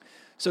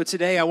So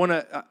today I want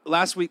to,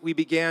 last week we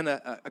began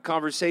a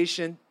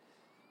conversation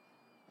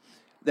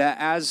that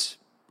as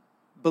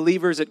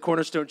believers at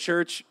Cornerstone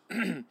Church,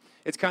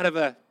 it's kind of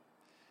a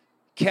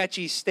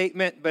catchy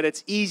statement, but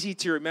it's easy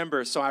to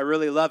remember, so I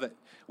really love it.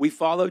 We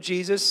follow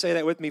Jesus. Say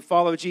that with me,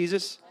 follow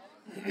Jesus.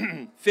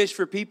 Fish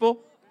for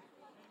people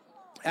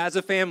as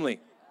a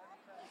family.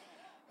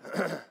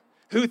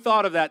 Who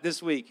thought of that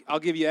this week? I'll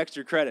give you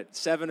extra credit.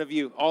 7 of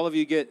you, all of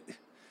you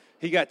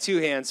he got 2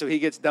 hands, so he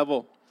gets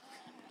double.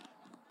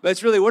 But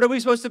it's really, what are we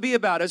supposed to be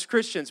about as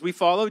Christians? We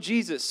follow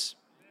Jesus.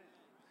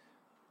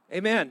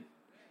 Amen.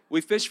 We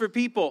fish for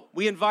people.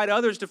 We invite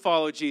others to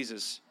follow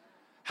Jesus.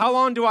 How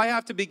long do I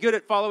have to be good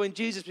at following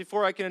Jesus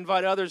before I can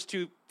invite others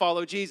to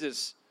follow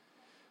Jesus?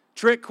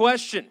 Trick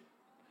question.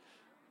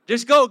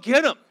 Just go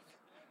get them.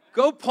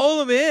 Go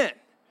pull them in.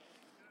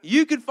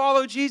 You can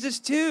follow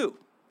Jesus too.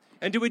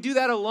 And do we do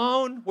that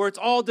alone, where it's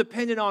all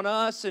dependent on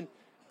us and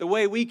the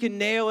way we can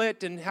nail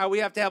it and how we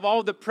have to have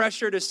all the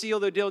pressure to seal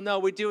the deal? No,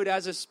 we do it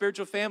as a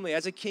spiritual family,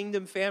 as a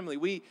kingdom family.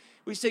 We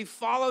say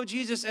follow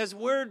Jesus as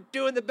we're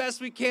doing the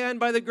best we can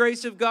by the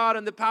grace of God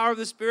and the power of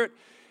the Spirit.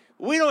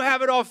 We don't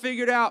have it all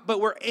figured out, but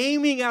we're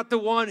aiming at the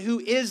one who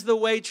is the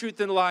way, truth,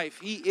 and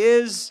life. He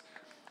is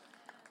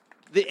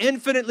the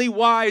infinitely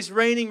wise,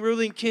 reigning,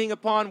 ruling King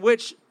upon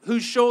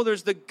whose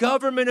shoulders the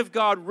government of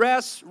God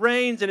rests,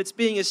 reigns, and it's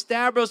being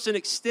established and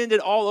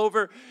extended all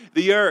over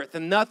the earth.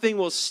 And nothing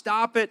will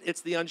stop it. It's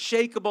the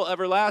unshakable,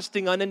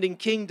 everlasting, unending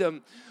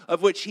kingdom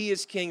of which he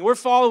is king. We're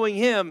following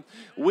him.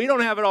 We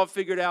don't have it all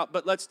figured out,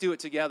 but let's do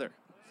it together.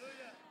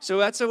 So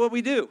that's what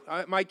we do.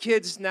 My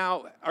kids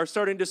now are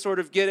starting to sort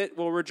of get it.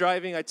 While we're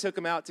driving, I took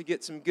them out to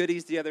get some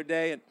goodies the other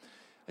day. And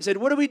I said,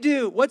 what do we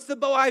do? What's the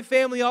Bohi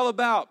family all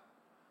about?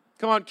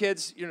 Come on,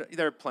 kids.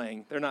 They're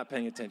playing. They're not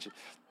paying attention.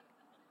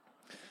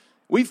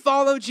 We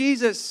follow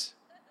Jesus.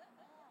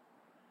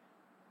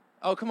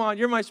 Oh, come on.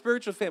 You're my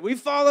spiritual family. We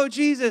follow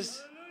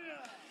Jesus.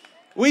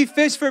 We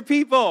fish for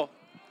people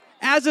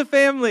as a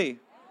family.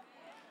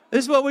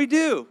 This is what we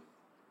do.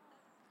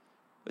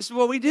 This is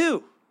what we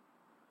do.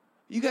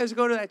 You guys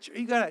go to that,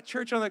 you got a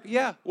church on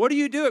yeah. What do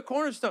you do at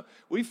Cornerstone?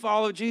 We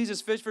follow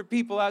Jesus, fish for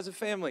people as a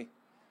family.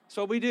 That's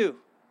what we do.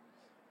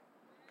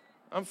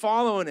 I'm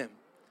following him.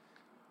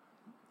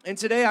 And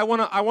today I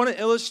want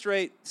to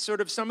illustrate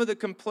sort of some of the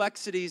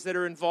complexities that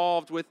are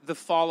involved with the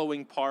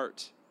following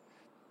part.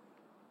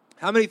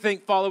 How many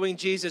think following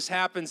Jesus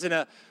happens in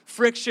a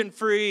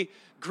friction-free,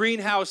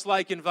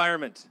 greenhouse-like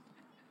environment?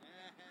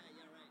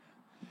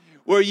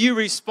 Where you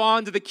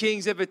respond to the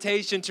King's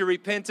invitation to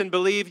repent and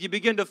believe, you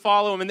begin to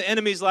follow him, and the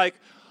enemy's like,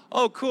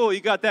 oh, cool,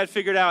 you got that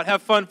figured out.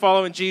 Have fun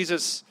following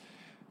Jesus.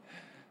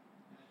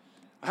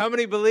 How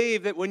many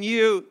believe that when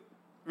you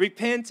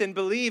repent and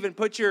believe and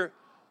put your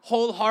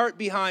whole heart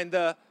behind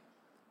the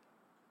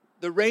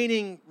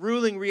reigning,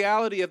 ruling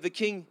reality of the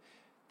King,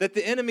 that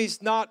the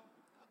enemy's not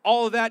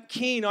all that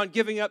keen on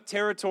giving up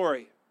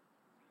territory?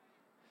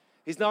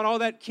 He's not all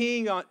that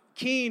keen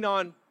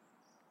on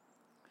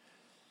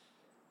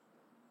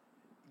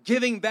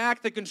giving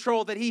back the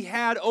control that he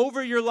had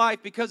over your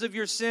life because of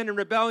your sin and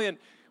rebellion.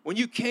 When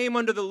you came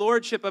under the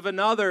lordship of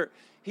another,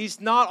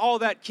 he's not all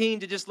that keen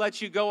to just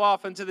let you go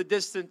off into the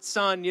distant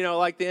sun,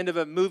 like the end of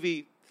a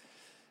movie,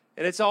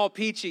 and it's all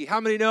peachy.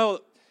 How many know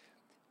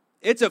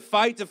it's a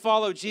fight to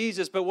follow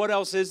Jesus, but what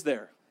else is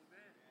there?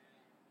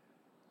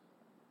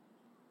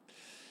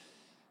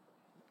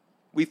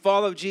 We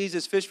follow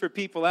Jesus, fish for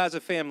people as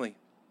a family.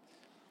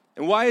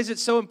 And why is it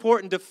so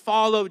important to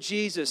follow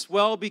Jesus?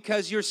 Well,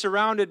 because you're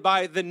surrounded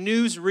by the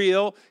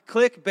newsreel,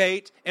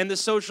 clickbait, and the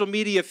social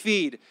media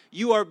feed.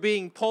 You are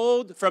being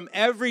pulled from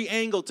every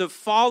angle to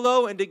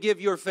follow and to give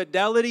your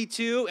fidelity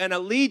to and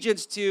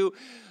allegiance to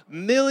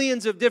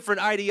millions of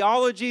different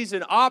ideologies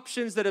and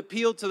options that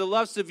appeal to the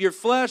lusts of your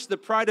flesh, the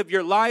pride of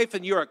your life,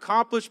 and your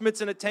accomplishments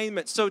and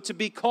attainments. So to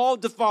be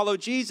called to follow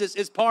Jesus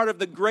is part of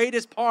the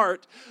greatest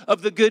part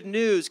of the good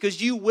news,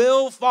 because you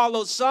will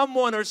follow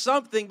someone or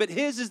something, but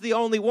his is the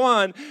only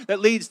one that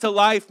leads to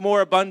life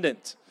more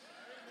abundant.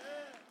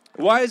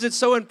 Why is it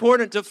so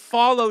important to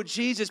follow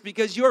Jesus?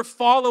 Because you're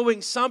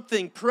following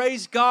something.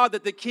 Praise God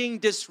that the King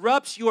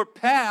disrupts your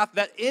path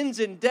that ends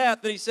in death,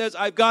 and he says,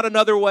 I've got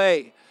another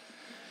way.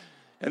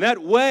 And that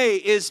way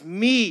is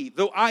me.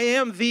 Though I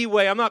am the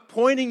way. I'm not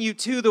pointing you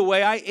to the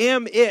way. I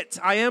am it.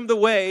 I am the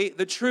way,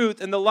 the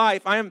truth, and the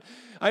life. I am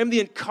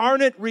the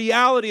incarnate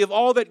reality of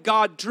all that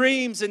God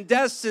dreams and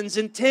destines,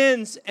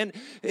 intends, and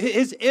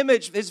his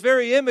image, his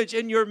very image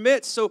in your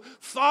midst. So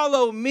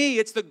follow me.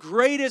 It's the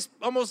greatest,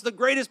 almost the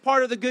greatest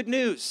part of the good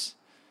news.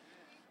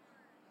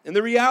 And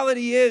the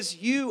reality is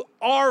you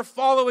are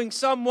following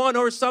someone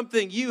or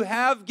something. You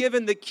have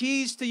given the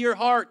keys to your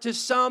heart to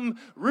some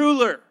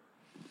ruler.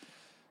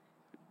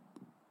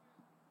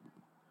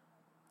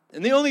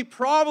 And the only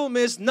problem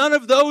is none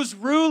of those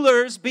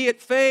rulers, be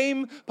it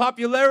fame,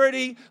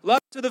 popularity,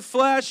 lust of the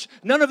flesh,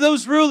 none of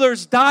those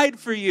rulers died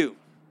for you.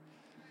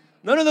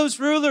 None of those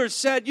rulers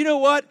said, you know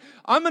what?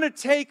 I'm going to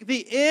take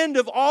the end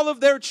of all of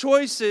their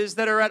choices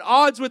that are at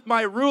odds with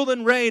my rule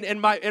and reign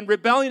and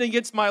rebellion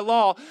against my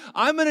law.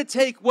 I'm going to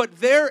take what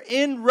their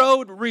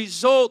inroad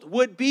result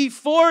would be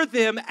for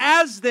them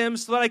as them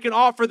so that I can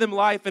offer them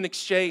life in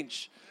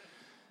exchange.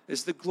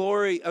 It's the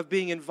glory of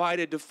being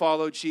invited to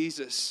follow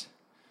Jesus.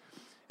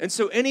 And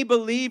so any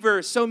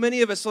believer, so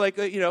many of us like,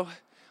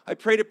 I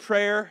prayed a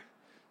prayer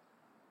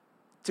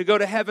to go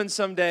to heaven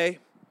someday.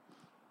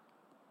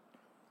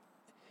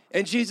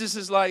 And Jesus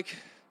is like,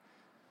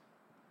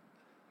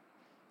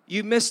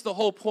 you missed the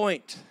whole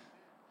point.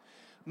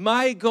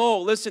 My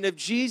goal, listen, if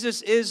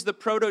Jesus is the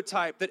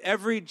prototype that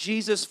every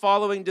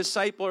Jesus-following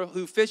disciple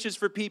who fishes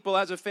for people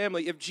as a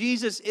family, if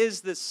Jesus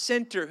is the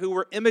center who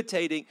we're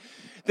imitating,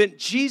 then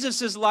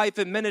Jesus' life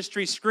and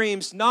ministry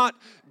screams not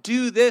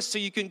do this so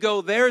you can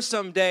go there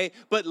someday,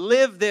 but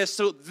live this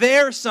so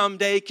there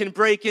someday can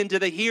break into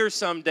the here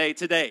someday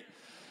today.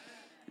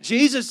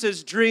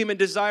 Jesus' dream and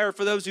desire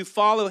for those who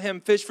follow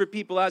him, fish for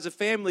people as a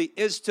family,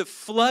 is to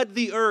flood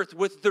the earth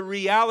with the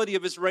reality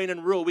of his reign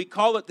and rule. We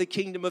call it the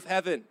kingdom of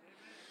heaven,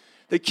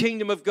 the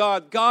kingdom of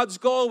God. God's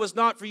goal was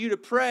not for you to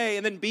pray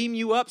and then beam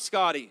you up,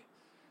 Scotty.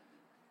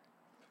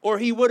 Or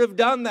he would have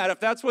done that if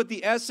that's what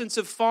the essence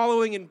of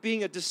following and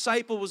being a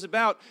disciple was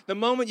about. The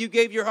moment you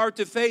gave your heart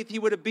to faith, he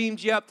would have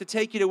beamed you up to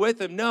take you with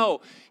him.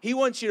 No, he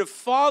wants you to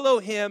follow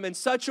him in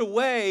such a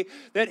way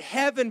that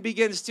heaven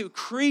begins to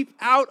creep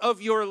out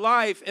of your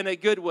life in a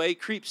good way.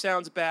 Creep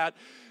sounds bad.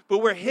 But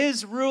where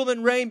his rule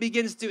and reign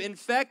begins to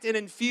infect and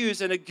infuse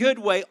in a good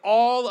way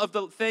all of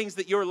the things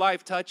that your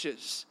life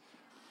touches.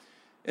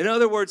 In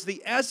other words,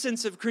 the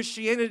essence of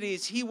Christianity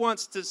is he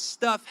wants to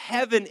stuff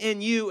heaven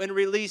in you and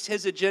release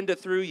his agenda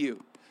through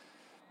you.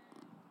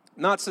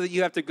 Not so that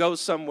you have to go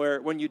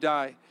somewhere when you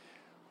die.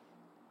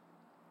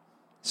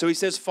 So he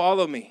says,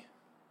 follow me.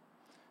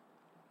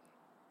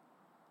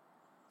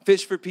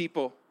 Fish for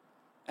people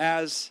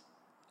as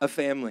a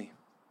family.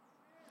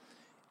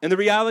 And the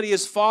reality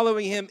is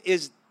following him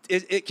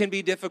it can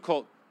be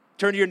difficult.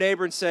 Turn to your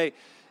neighbor and say,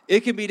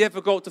 it can be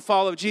difficult to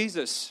follow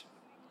Jesus.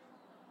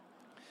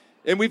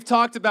 And we've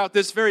talked about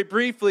this very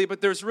briefly,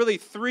 but there's really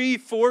three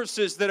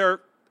forces that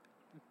are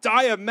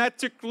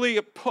diametrically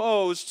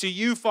opposed to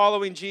you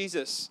following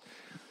Jesus.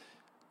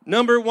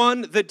 Number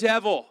one, the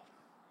devil.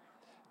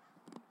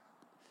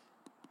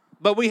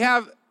 But we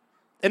have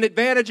an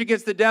advantage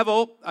against the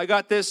devil. I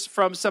got this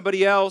from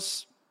somebody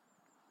else.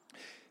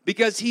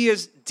 Because he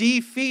is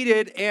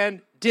defeated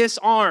and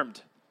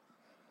disarmed.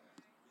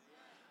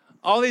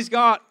 All he's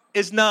got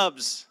is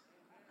nubs.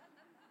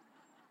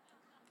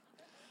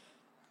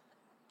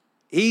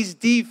 He's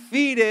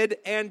defeated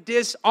and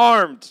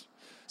disarmed.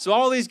 So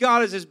all he's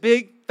got is this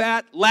big,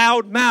 fat,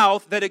 loud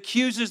mouth that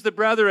accuses the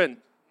brethren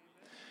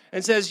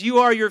and says, you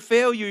are your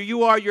failure.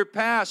 You are your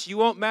past. You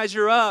won't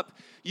measure up.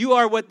 You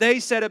are what they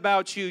said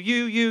about you.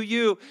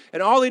 You.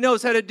 And all he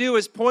knows how to do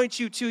is point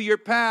you to your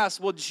past.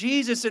 Well,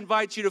 Jesus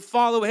invites you to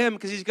follow him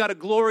because he's got a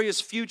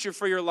glorious future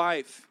for your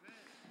life.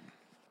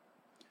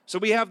 So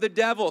we have the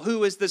devil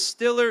who is the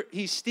stiller.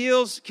 He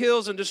steals,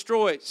 kills, and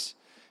destroys.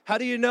 How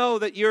do you know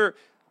that you're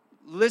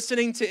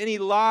listening to any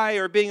lie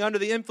or being under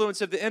the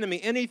influence of the enemy?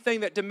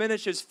 Anything that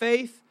diminishes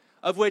faith,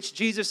 of which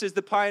Jesus is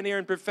the pioneer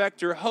and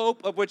perfecter,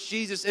 hope, of which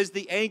Jesus is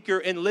the anchor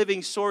and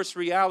living source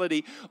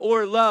reality,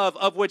 or love,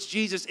 of which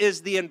Jesus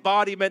is the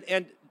embodiment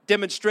and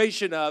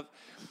demonstration of.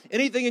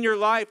 Anything in your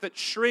life that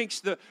shrinks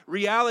the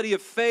reality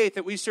of faith,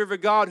 that we serve a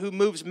God who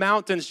moves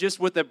mountains just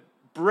with a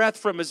breath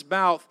from his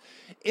mouth.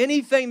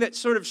 Anything that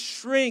sort of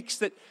shrinks,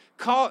 that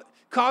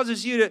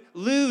causes you to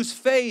lose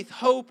faith,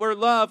 hope, or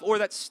love, or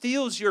that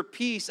steals your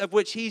peace, of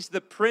which he's the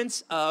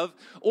prince of,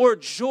 or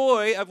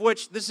joy, of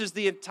which this is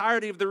the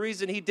entirety of the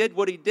reason he did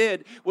what he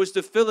did, was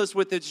to fill us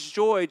with his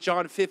joy,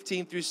 John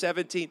 15 through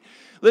 17.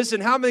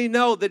 Listen, how many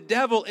know the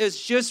devil is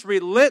just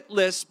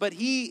relentless, but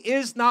he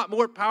is not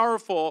more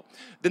powerful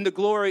than the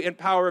glory and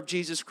power of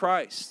Jesus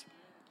Christ?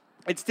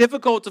 It's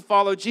difficult to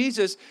follow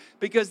Jesus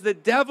because the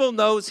devil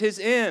knows his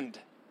end.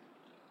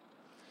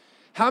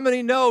 How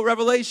many know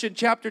Revelation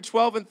chapter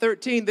 12 and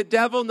 13? The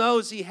devil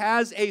knows he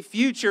has a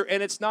future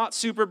and it's not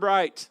super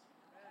bright.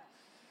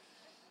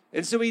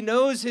 And so he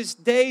knows his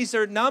days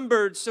are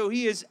numbered, so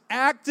he is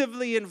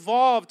actively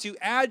involved to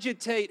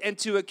agitate and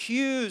to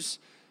accuse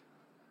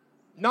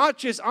not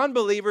just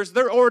unbelievers.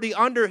 They're already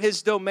under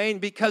his domain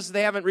because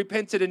they haven't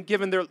repented and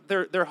given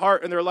their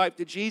heart and their life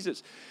to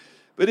Jesus.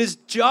 But his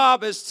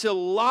job is to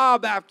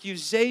lob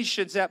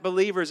accusations at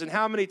believers. And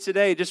how many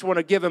today just want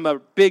to give him a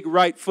big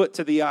right foot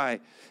to the eye?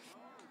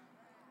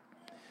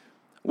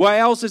 Why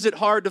else is it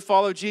hard to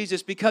follow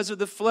Jesus? Because of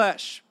the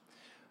flesh,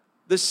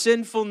 the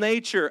sinful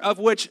nature, of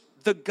which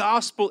the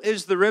gospel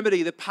is the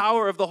remedy. The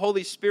power of the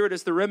Holy Spirit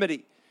is the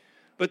remedy.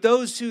 But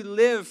those who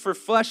live for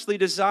fleshly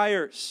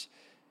desires,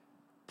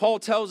 Paul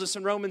tells us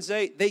in Romans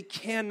 8, they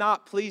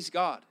cannot please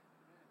God.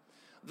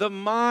 The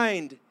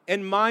mind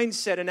and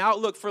mindset and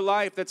outlook for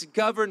life that's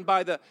governed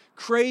by the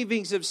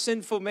cravings of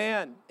sinful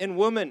man and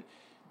woman,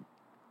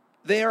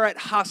 they are at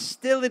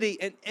hostility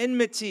and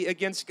enmity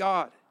against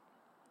God.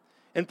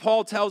 And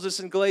Paul tells us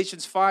in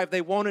Galatians 5,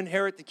 they won't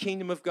inherit the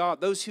kingdom of God,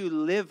 those who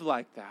live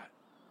like that.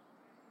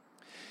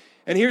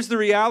 And here's the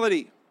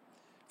reality.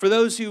 For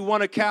those who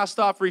want to cast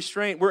off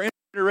restraint, we're in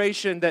a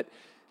generation that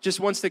just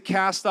wants to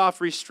cast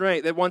off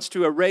restraint, that wants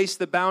to erase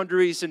the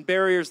boundaries and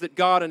barriers that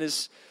God and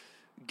His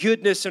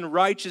goodness and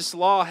righteous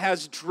law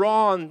has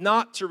drawn,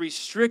 not to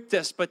restrict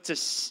us, but to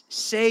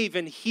save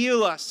and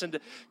heal us and to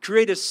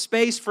create a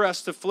space for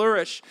us to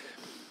flourish.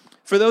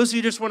 For those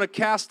who just want to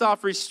cast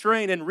off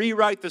restraint and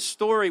rewrite the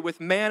story with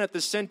man at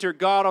the center,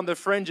 God on the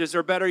fringes,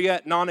 or better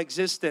yet,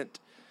 non-existent.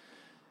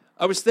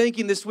 I was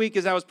thinking this week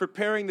as I was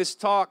preparing this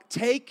talk,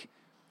 take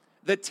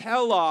the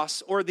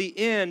telos, or the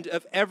end,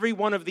 of every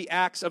one of the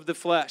acts of the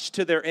flesh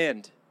to their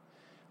end.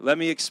 Let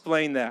me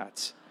explain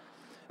that.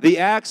 The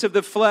acts of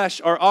the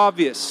flesh are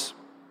obvious.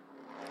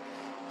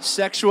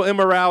 Sexual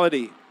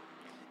immorality,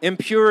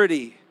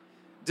 impurity,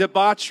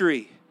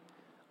 debauchery,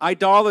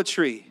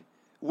 idolatry,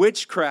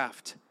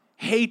 witchcraft,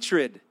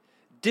 hatred,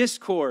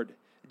 discord,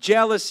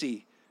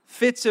 jealousy,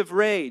 fits of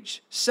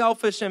rage,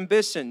 selfish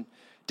ambition,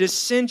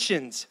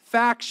 dissensions,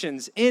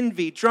 factions,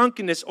 envy,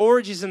 drunkenness,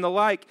 orgies, and the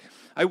like.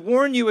 I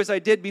warn you, as I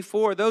did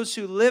before, those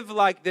who live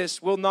like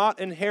this will not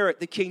inherit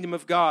the kingdom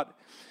of God.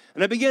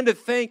 And I began to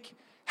think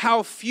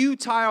how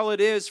futile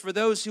it is for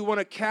those who want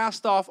to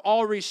cast off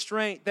all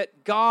restraint,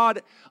 that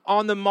God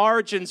on the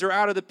margins or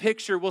out of the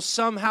picture will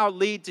somehow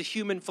lead to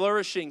human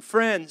flourishing.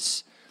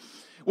 Friends,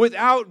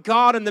 without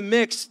God in the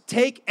mix,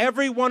 take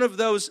every one of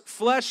those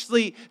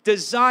fleshly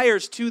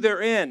desires to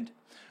their end.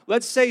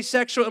 Let's say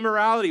sexual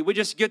immorality. We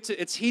just get to,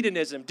 it's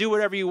hedonism. Do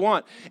whatever you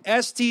want.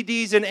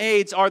 STDs and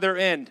AIDS are their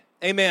end.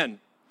 Amen.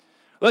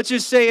 Let's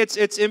just say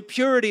it's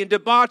impurity and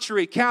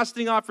debauchery,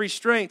 casting off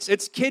restraints.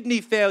 It's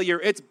kidney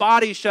failure. It's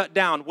body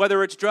shutdown,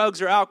 whether it's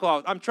drugs or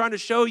alcohol. I'm trying to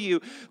show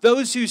you,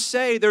 those who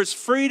say there's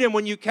freedom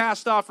when you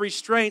cast off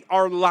restraint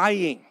are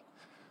lying.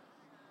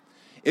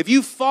 If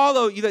you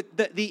follow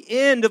the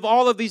end of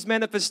all of these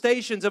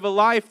manifestations of a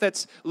life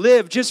that's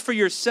lived just for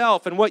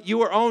yourself and what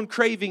your own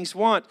cravings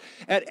want,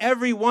 at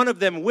every one of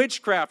them,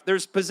 witchcraft,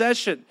 there's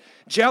possession,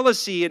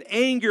 jealousy and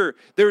anger,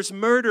 there's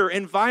murder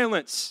and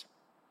violence.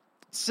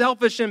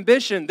 Selfish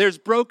ambition, there's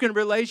broken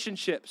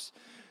relationships.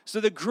 So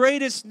the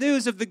greatest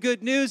news of the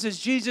good news is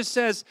Jesus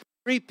says,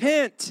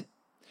 repent.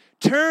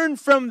 Turn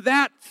from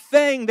that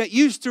thing that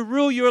used to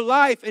rule your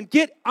life and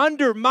get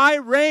under my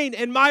reign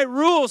and my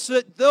rule so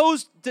that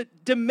those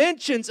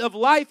dimensions of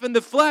life in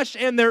the flesh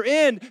and their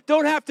end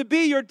don't have to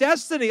be your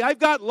destiny. I've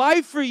got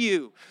life for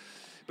you,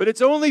 but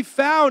it's only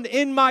found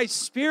in my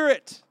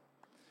Spirit.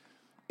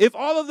 If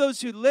all of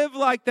those who live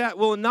like that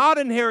will not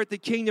inherit the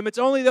kingdom, it's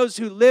only those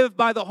who live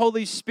by the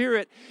Holy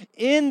Spirit.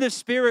 In the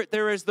Spirit,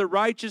 there is the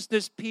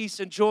righteousness, peace,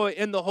 and joy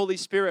in the Holy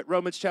Spirit,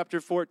 Romans chapter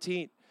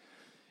 14.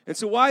 And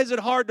so why is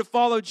it hard to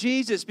follow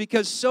Jesus?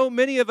 Because so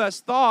many of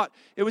us thought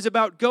it was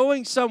about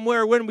going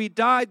somewhere when we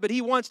died, but He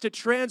wants to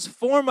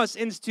transform us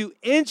into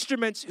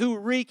instruments who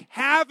wreak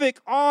havoc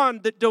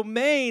on the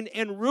domain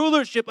and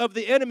rulership of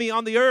the enemy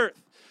on the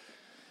earth.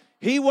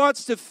 He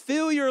wants to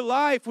fill your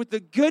life with the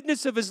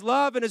goodness of His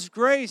love and His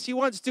grace. He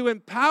wants to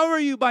empower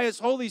you by His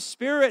Holy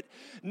Spirit,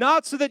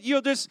 not so that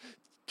you'll just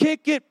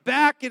kick it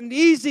back and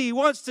easy. He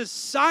wants to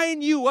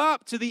sign you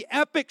up to the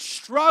epic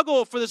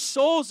struggle for the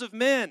souls of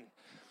men.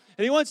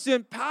 And He wants to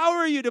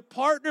empower you to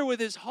partner with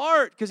His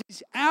heart because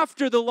He's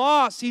after the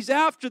lost. He's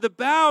after the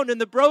bound and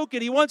the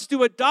broken. He wants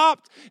to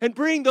adopt and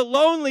bring the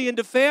lonely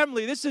into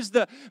family. This is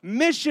the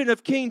mission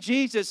of King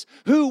Jesus,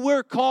 who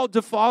we're called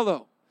to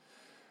follow.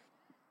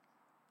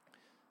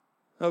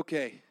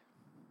 Okay.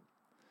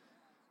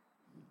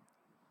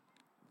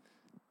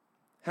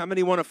 How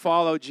many want to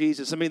follow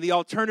Jesus? I mean, the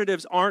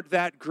alternatives aren't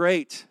that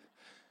great.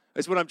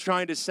 That's what I'm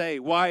trying to say.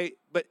 Why?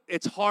 But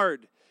it's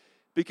hard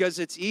because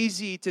it's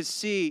easy to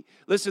see.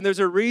 Listen, there's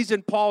a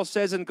reason Paul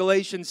says in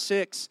Galatians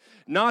 6,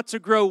 not to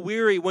grow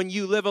weary when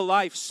you live a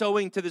life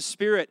sowing to the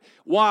Spirit.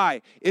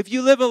 Why? If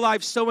you live a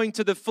life sowing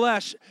to the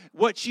flesh,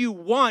 what you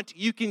want,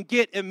 you can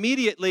get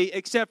immediately,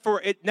 except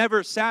for it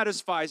never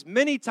satisfies.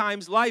 Many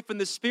times, life in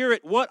the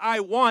Spirit, what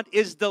I want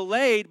is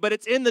delayed, but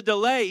it's in the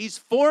delay. He's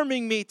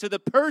forming me to the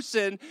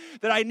person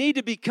that I need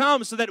to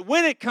become so that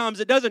when it comes,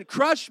 it doesn't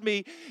crush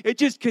me. It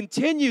just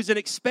continues and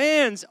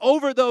expands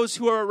over those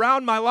who are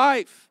around my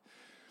life.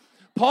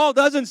 Paul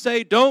doesn't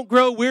say, don't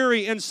grow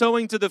weary in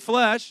sowing to the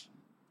flesh.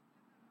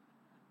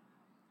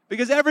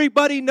 Because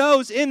everybody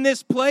knows in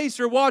this place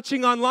or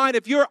watching online,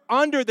 if you're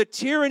under the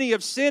tyranny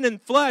of sin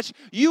and flesh,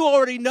 you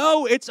already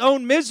know its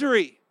own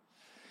misery.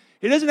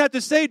 He doesn't have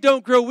to say,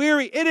 don't grow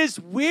weary. It is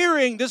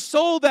wearying. The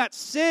soul that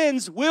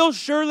sins will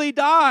surely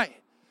die.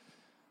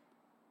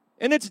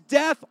 And it's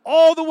death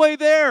all the way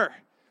there,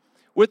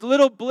 with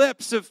little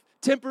blips of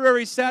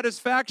temporary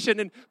satisfaction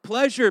and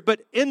pleasure.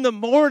 But in the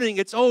morning,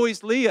 it's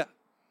always Leah.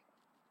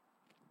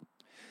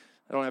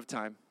 I don't have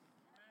time.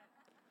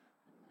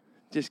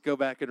 Just go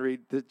back and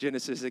read the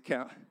Genesis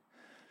account.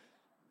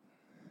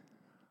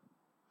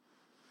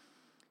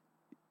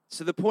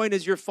 So the point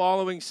is, you're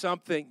following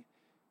something.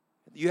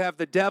 You have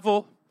the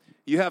devil,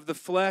 you have the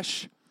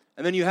flesh,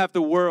 and then you have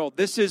the world.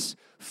 This is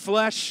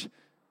flesh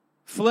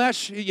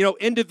flesh,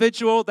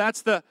 individual,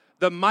 that's the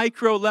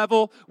micro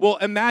level. Well,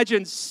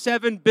 imagine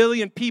 7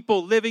 billion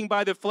people living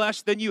by the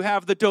flesh. Then you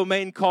have the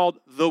domain called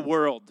the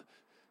world.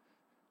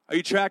 Are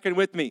you tracking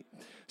with me?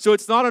 So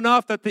it's not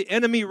enough that the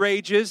enemy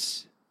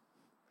rages.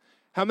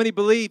 How many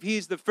believe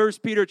he's the 1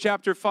 Peter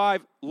chapter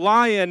 5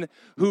 lion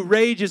who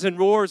rages and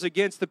roars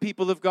against the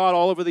people of God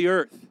all over the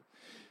earth?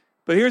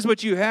 But here's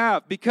what you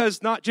have.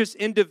 Because not just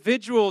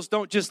individuals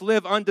don't just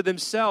live unto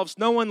themselves.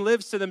 No one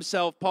lives to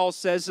themselves, Paul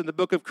says in the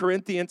book of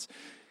Corinthians.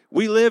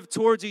 We live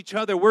towards each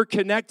other. We're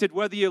connected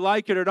whether you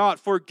like it or not,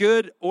 for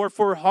good or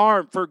for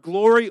harm, for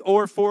glory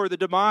or for the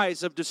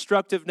demise of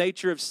destructive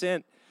nature of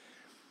sin.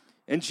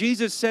 And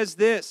Jesus says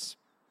this,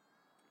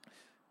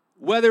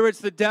 whether it's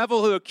the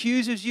devil who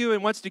accuses you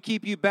and wants to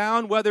keep you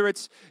bound, whether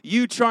it's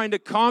you trying to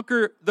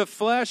conquer the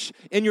flesh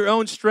in your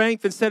own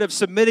strength instead of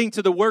submitting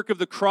to the work of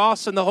the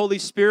cross and the Holy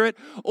Spirit,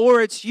 or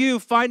it's you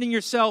finding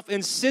yourself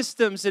in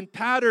systems and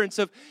patterns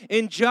of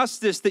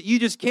injustice that you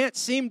just can't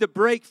seem to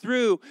break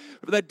through,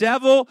 the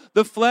devil,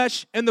 the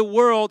flesh, and the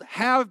world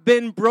have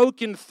been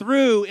broken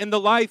through in the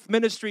life,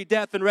 ministry,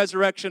 death, and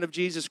resurrection of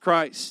Jesus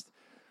Christ.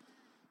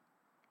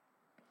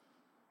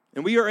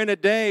 And we are in a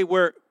day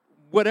where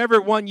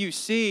whatever one you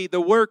see, the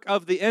work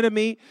of the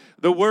enemy,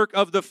 the work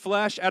of the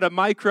flesh at a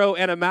micro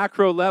and a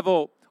macro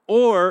level,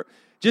 or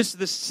just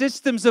the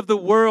systems of the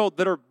world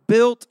that are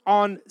built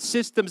on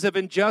systems of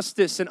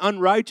injustice and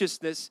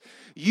unrighteousness,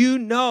 you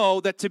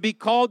know that to be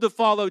called to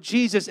follow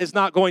Jesus is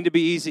not going to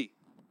be easy.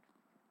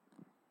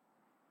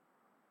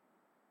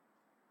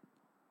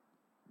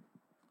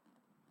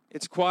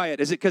 It's quiet.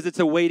 Is it because it's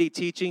a weighty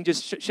teaching?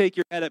 Just shake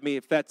your head at me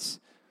if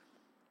that's...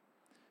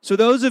 So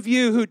those of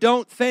you who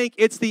don't think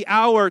it's the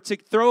hour to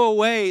throw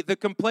away the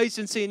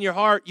complacency in your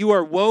heart, you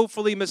are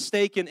woefully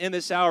mistaken in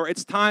this hour.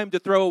 It's time to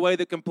throw away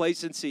the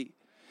complacency.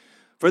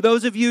 For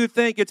those of you who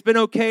think it's been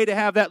okay to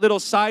have that little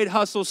side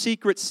hustle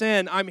secret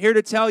sin, I'm here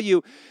to tell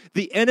you,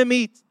 the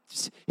enemy,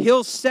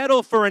 he'll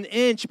settle for an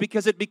inch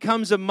because it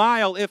becomes a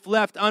mile if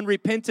left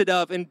unrepented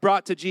of and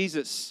brought to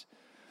Jesus.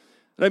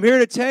 And I'm here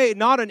to tell you,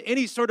 not in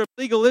any sort of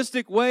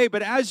legalistic way,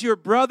 but as your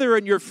brother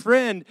and your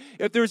friend,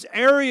 if there's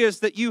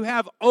areas that you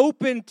have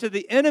open to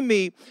the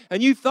enemy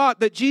and you thought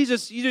that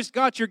Jesus, you just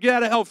got your get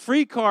out of hell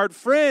free card,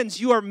 friends,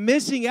 you are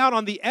missing out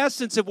on the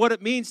essence of what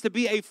it means to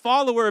be a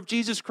follower of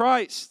Jesus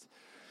Christ,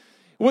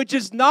 which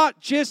is not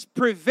just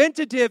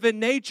preventative in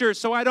nature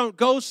so I don't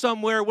go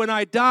somewhere when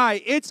I die.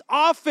 It's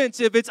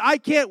offensive. It's I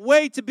can't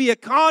wait to be a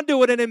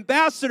conduit, an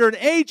ambassador, an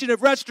agent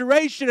of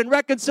restoration and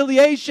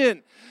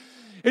reconciliation.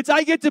 It's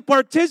I get to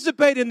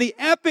participate in the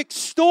epic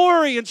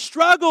story and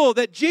struggle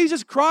that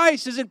Jesus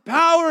Christ is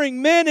empowering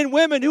men and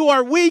women who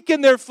are weak in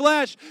their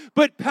flesh,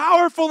 but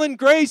powerful in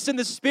grace in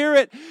the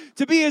Spirit,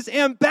 to be His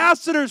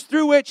ambassadors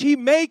through which He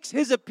makes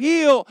His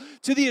appeal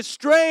to the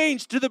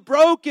estranged, to the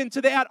broken,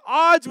 to the at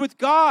odds with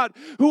God,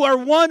 who are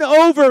won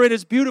over in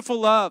His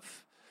beautiful love.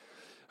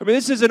 I mean,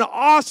 this is an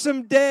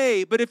awesome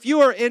day, but if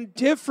you are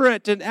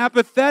indifferent and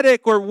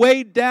apathetic or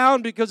weighed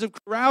down because of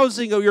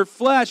carousing of your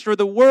flesh or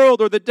the world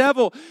or the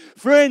devil,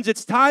 friends,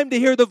 it's time to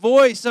hear the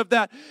voice of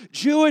that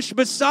Jewish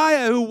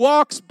Messiah who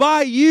walks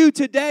by you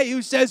today,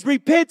 who says,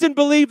 repent and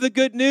believe the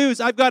good news.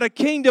 I've got a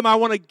kingdom I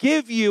want to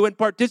give you and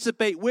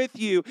participate with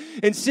you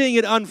in seeing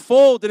it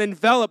unfold and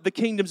envelop the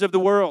kingdoms of the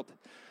world.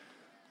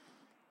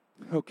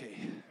 Okay.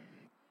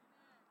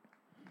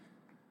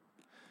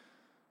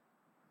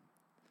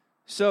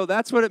 So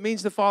that's what it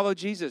means to follow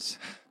Jesus.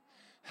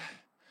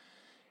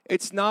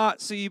 It's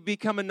not so you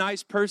become a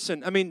nice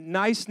person. I mean,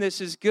 niceness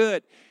is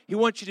good. He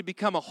wants you to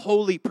become a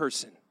holy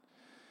person.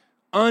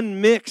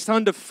 Unmixed,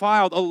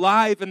 undefiled,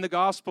 alive in the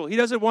gospel. He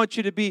doesn't want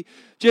you to be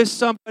just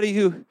somebody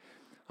who,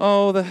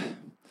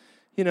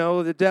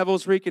 the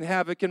devil's wreaking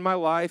havoc in my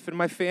life and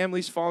my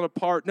family's falling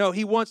apart. No,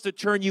 He wants to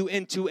turn you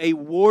into a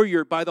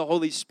warrior by the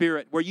Holy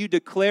Spirit, where you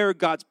declare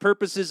God's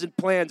purposes and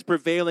plans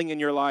prevailing in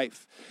your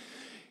life.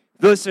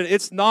 Listen,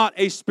 it's not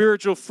a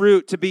spiritual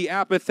fruit to be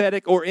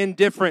apathetic or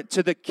indifferent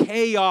to the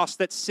chaos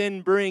that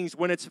sin brings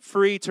when it's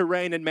free to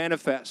reign and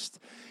manifest.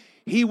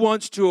 He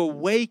wants to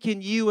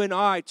awaken you and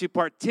I to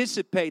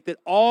participate that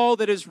all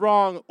that is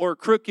wrong or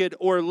crooked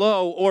or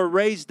low or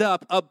raised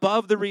up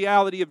above the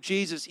reality of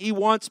Jesus, He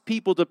wants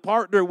people to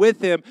partner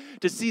with Him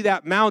to see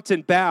that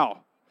mountain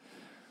bow,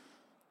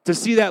 to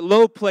see that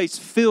low place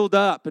filled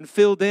up and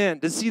filled in,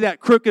 to see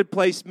that crooked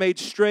place made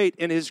straight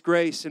in His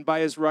grace and by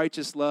His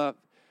righteous love.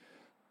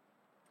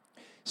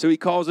 So He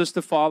calls us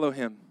to follow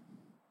Him.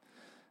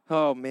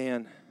 Oh,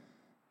 man.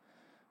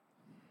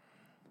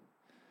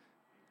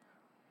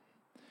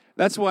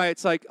 That's why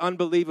it's like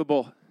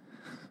unbelievable.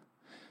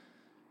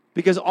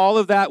 Because all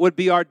of that would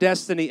be our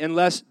destiny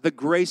unless the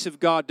grace of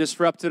God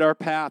disrupted our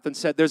path and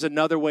said, there's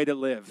another way to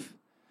live.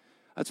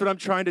 That's what I'm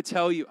trying to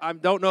tell you. I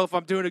don't know if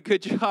I'm doing a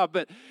good job,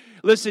 but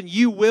listen,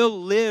 you will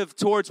live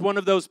towards one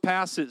of those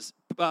paths.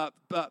 But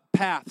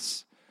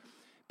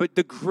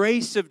the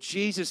grace of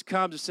Jesus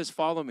comes and says,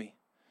 follow me.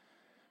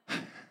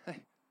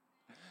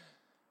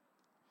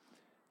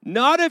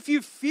 Not if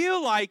you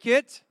feel like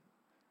it.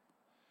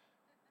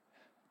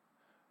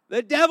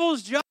 The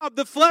devil's job,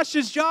 the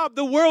flesh's job,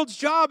 the world's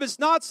job is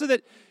not so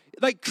that,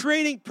 like,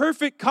 creating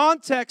perfect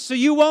context so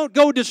you won't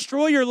go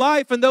destroy your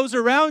life and those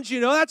around you.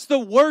 No, that's the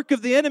work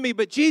of the enemy.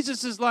 But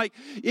Jesus is like,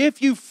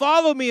 if you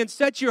follow me and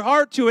set your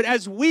heart to it,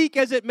 as weak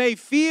as it may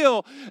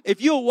feel,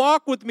 if you'll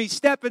walk with me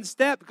step in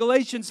step,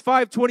 Galatians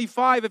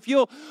 5:25, if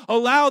you'll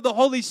allow the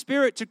Holy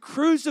Spirit to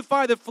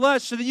crucify the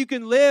flesh so that you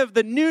can live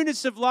the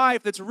newness of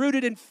life that's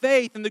rooted in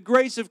faith and the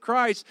grace of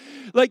Christ,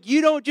 like,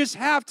 you don't just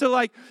have to,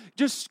 like,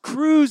 just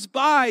cruise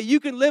by. You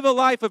can live a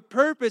life of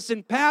purpose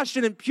and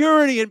passion and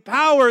purity and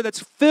power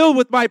that's filled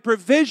with my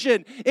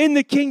provision in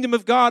the kingdom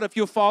of God if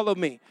you'll follow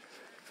me.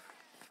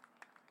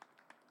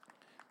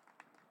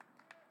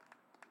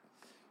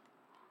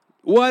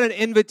 What an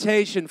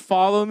invitation.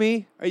 Follow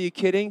me? Are you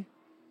kidding?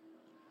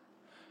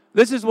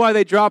 This is why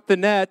they drop the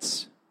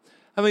nets.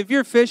 I mean, if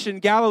you're fishing,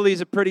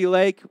 Galilee's a pretty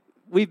lake.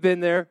 We've been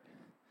there.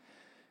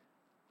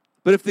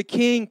 But if the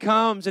king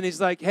comes and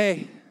he's like,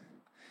 hey,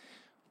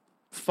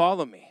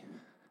 follow me,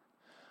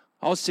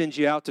 I'll send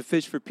you out to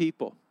fish for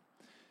people.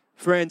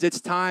 Friends, it's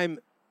time,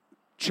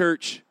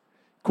 church,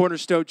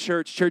 Cornerstone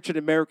Church, Church in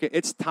America,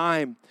 it's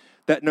time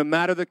that no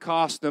matter the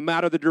cost, no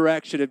matter the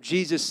direction, if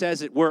Jesus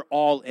says it, we're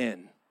all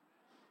in.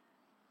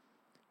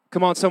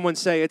 Come on, someone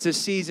say, it's a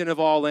season of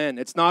all in.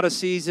 It's not a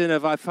season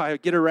of if I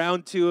get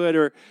around to it,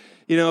 or,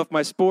 you know, if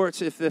my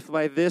sports, if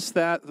I this,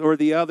 that, or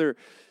the other.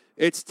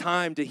 It's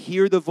time to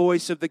hear the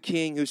voice of the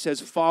King who says,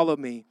 follow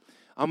me.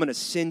 I'm going to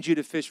send you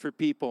to fish for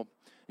people.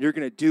 You're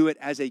going to do it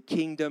as a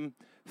kingdom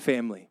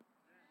family.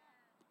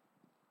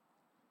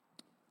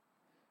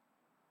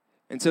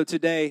 And so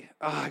today,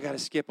 I got to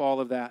skip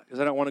all of that because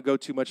I don't want to go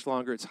too much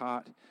longer. It's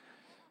hot.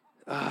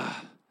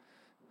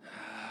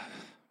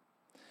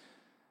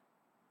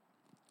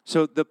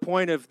 So the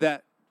point of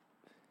that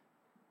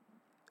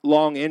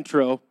long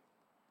intro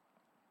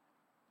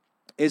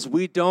is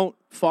we don't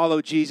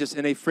follow Jesus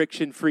in a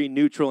friction-free,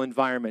 neutral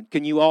environment.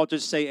 Can you all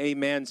just say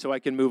amen so I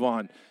can move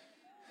on?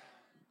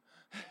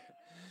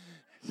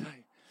 It's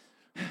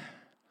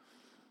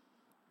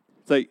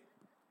like,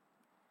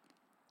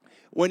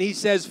 when he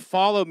says,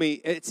 follow me,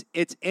 it's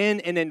in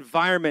an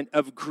environment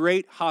of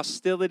great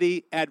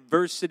hostility,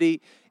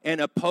 adversity,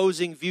 and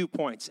opposing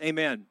viewpoints.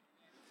 Amen.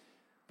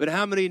 But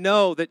how many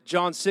know that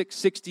John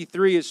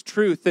 6:63 is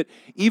truth? That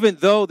even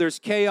though there's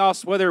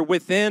chaos, whether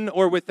within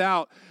or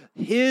without,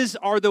 his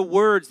are the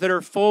words that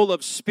are full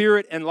of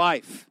spirit and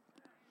life.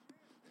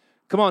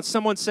 Come on,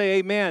 someone say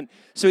amen.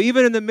 So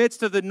even in the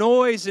midst of the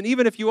noise, and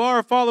even if you are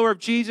a follower of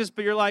Jesus,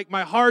 but you're like,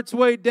 my heart's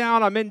weighed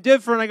down, I'm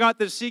indifferent, I got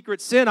this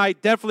secret sin, I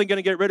definitely going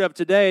to get rid of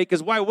today,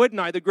 because why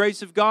wouldn't I? The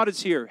grace of God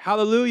is here.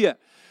 Hallelujah.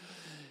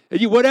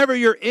 Whatever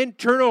your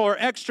internal or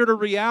external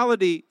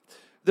reality,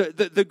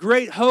 the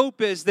great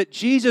hope is that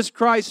Jesus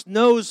Christ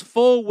knows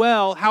full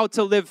well how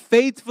to live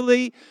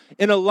faithfully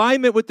in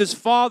alignment with his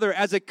Father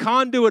as a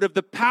conduit of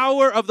the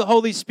power of the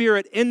Holy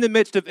Spirit in the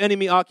midst of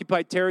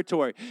enemy-occupied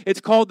territory.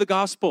 It's called the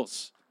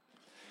Gospels.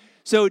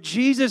 So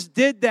Jesus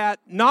did that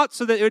not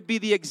so that it would be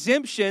the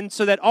exemption,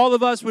 so that all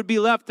of us would be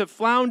left to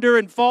flounder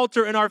and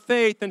falter in our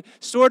faith and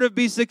sort of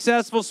be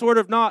successful, sort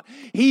of not.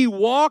 He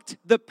walked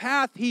the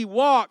path he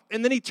walked,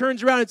 and then he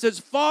turns around and says,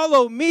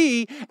 follow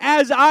me,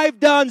 as I've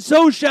done,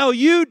 so shall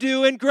you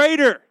do, and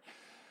greater.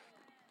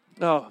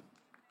 Oh.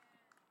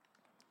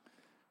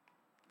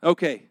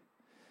 Okay.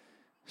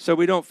 So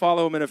we don't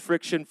follow him in a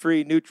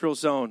friction-free, neutral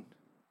zone.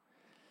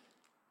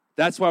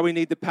 That's why we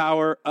need the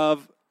power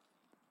of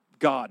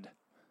God.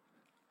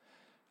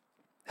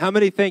 How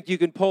many think you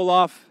can pull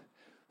off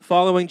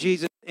following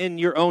Jesus in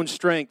your own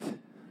strength?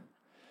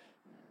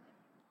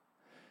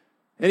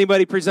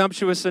 Anybody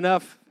presumptuous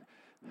enough?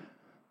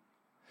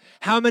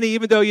 How many,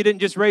 even though you didn't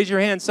just raise your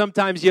hand,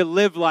 sometimes you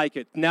live like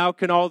it? Now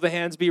can all the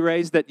hands be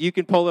raised that you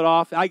can pull it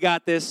off? I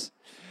got this.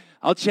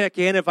 I'll check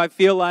in if I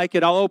feel like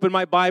it. I'll open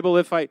my Bible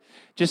if I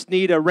just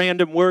need a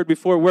random word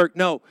before work.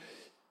 No.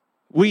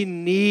 We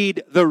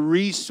need the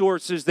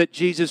resources that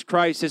Jesus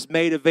Christ has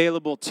made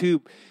available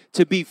to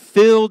be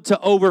filled to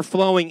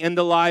overflowing in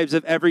the lives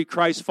of every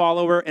Christ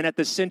follower and at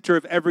the center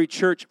of every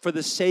church for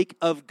the sake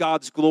of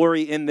God's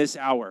glory in this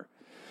hour.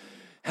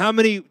 How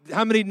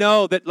many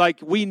know that, like,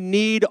 we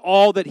need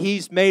all that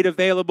he's made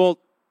available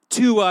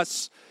to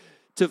us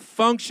to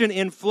function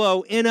and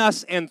flow in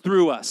us and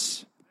through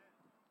us?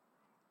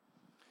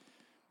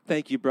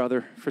 Thank you,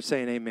 brother, for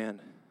saying amen.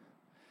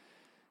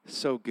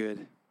 So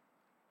good.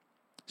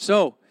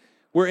 So,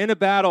 we're in a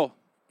battle.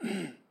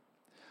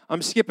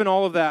 I'm skipping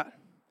all of that.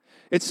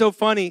 It's so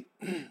funny.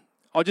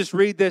 I'll just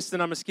read this,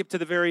 then I'm going to skip to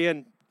the very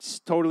end. It's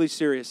totally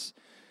serious.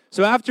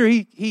 So after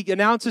he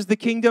announces the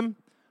kingdom,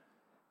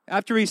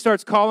 after he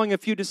starts calling a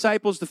few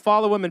disciples to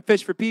follow him and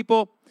fish for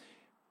people,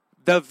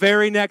 the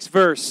very next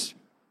verse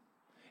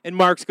in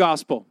Mark's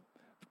gospel,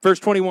 verse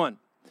 21.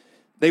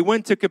 They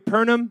went to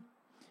Capernaum,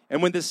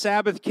 and when the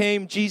Sabbath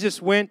came,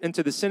 Jesus went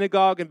into the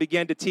synagogue and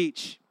began to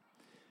teach.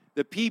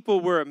 The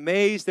people were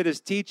amazed at his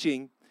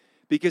teaching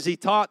because he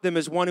taught them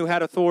as one who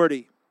had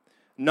authority,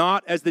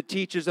 not as the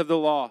teachers of the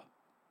law.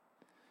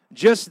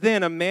 Just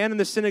then, a man in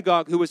the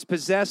synagogue who was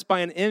possessed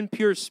by an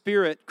impure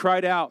spirit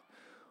cried out,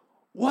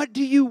 "What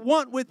do you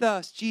want with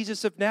us,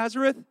 Jesus of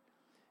Nazareth?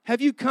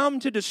 Have you come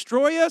to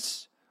destroy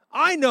us?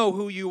 I know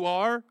who you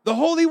are, the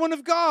Holy One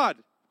of God."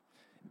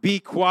 "Be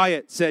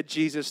quiet," said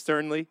Jesus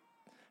sternly.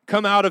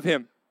 "Come out of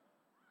him."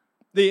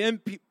 The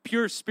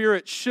impure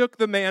spirit shook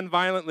the man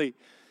violently,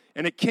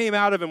 and it came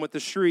out of him with a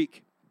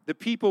shriek. The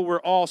people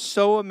were all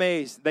so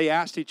amazed, they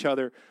asked each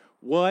other,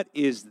 "What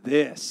is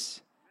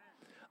this?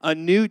 A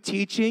new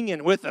teaching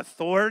and with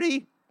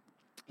authority?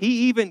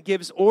 He even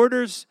gives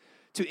orders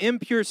to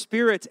impure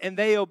spirits, and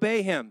they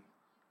obey him."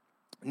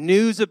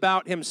 News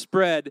about him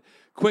spread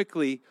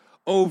quickly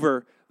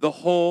over the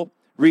whole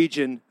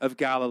region of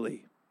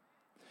Galilee.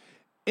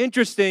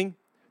 Interesting.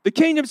 The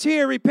kingdom's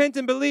here. Repent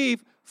and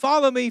believe.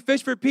 Follow me.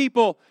 Fish for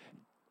people.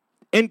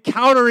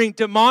 Encountering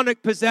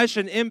demonic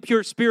possession,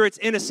 impure spirits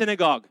in a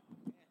synagogue.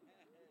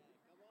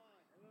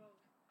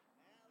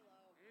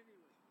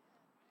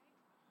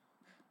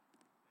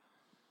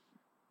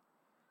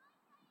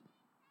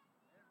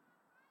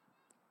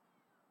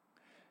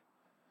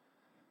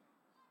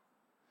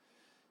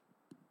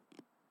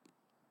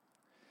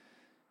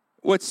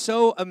 What's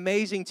so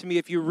amazing to me,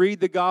 if you read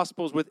the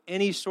Gospels with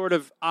any sort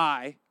of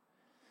eye,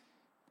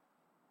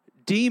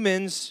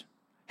 demons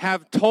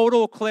have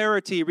total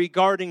clarity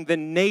regarding the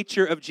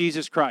nature of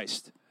Jesus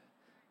Christ.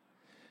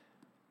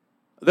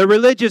 The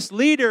religious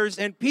leaders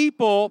and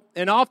people,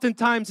 and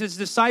oftentimes his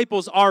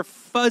disciples, are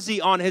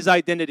fuzzy on his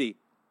identity.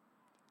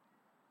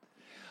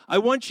 I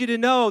want you to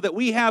know that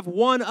we have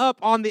one up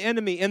on the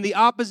enemy and the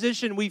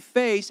opposition we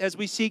face as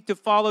we seek to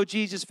follow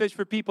Jesus, fish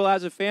for people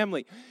as a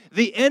family.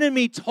 The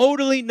enemy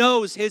totally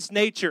knows his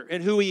nature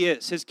and who he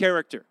is, his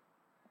character.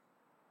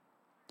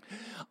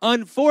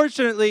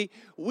 Unfortunately,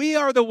 we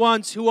are the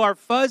ones who are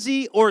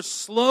fuzzy or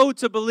slow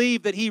to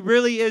believe that he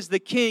really is the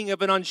king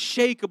of an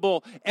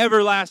unshakable,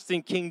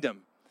 everlasting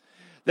kingdom.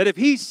 That if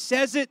he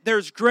says it,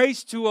 there's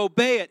grace to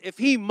obey it. If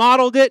he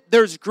modeled it,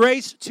 there's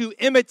grace to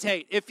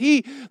imitate.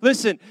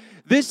 Listen,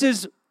 this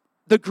is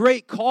the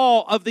great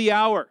call of the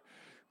hour.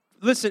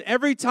 Listen,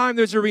 every time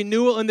there's a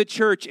renewal in the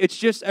church, it's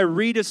just a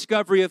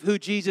rediscovery of who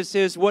Jesus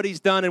is, what he's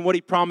done, and what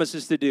he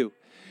promises to do.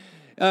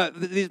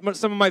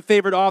 Some of my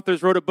favorite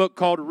authors wrote a book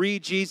called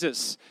Read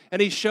Jesus,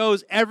 and he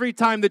shows every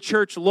time the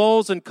church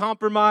lulls in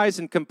compromise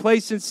and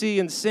complacency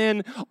and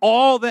sin,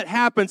 all that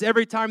happens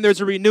every time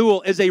there's a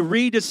renewal is a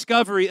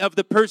rediscovery of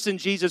the person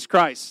Jesus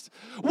Christ.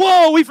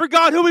 Whoa, we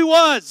forgot who he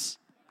was.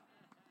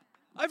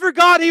 I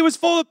forgot he was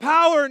full of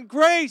power and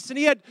grace, and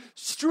he had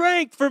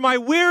strength for my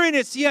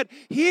weariness. He had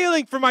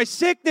healing for my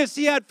sickness.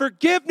 He had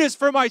forgiveness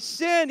for my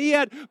sin. He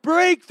had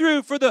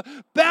breakthrough for the,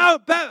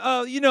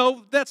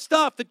 that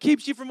stuff that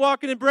keeps you from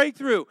walking in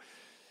breakthrough.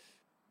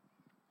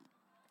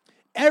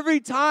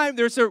 Every time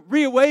there's a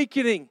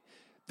reawakening,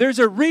 there's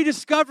a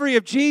rediscovery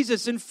of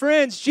Jesus. And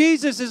friends,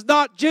 Jesus is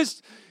not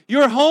just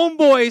your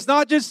homeboy. He's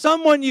not just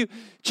someone you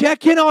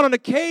check in on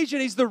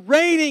occasion. He's the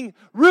reigning,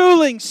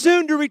 ruling,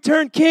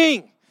 soon-to-return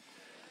King.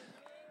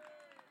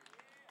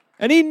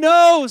 And he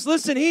knows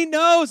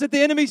that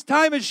the enemy's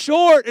time is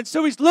short. And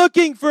so he's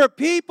looking for a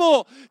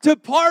people to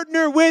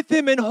partner with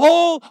him in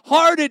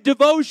wholehearted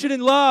devotion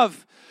and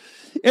love.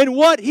 And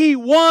what he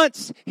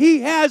wants,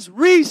 he has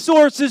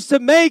resources to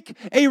make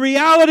a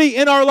reality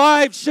in our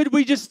lives. Should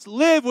we just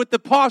live with the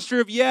posture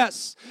of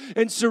yes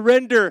and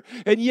surrender?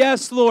 And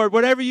yes, Lord,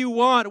 whatever you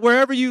want,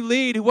 wherever you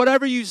lead,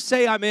 whatever you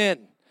say, I'm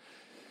in.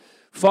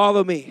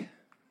 Follow me.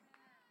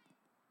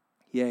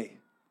 Yay.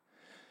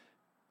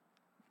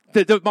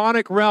 The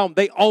demonic realm,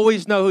 they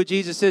always know who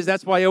Jesus is.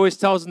 That's why he always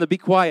tells them to be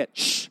quiet.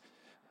 Shh.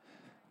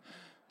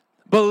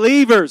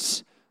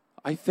 Believers,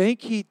 I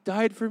think he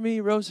died for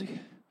me, Rosie.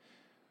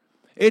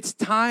 It's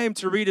time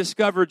to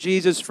rediscover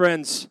Jesus,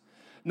 friends.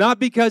 Not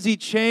because he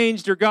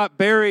changed or got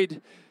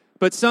buried,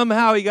 but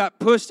somehow he got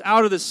pushed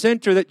out of the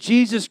center. That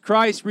Jesus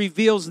Christ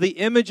reveals the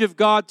image of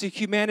God to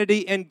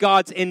humanity and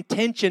God's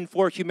intention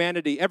for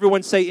humanity.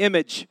 Everyone say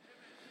image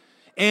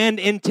and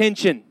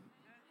intention.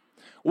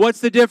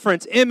 What's the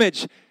difference?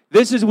 Image.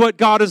 This is what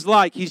God is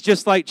like. He's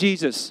just like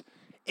Jesus.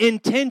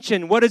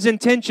 Intention. What is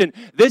intention?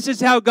 This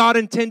is how God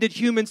intended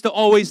humans to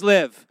always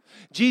live.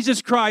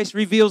 Jesus Christ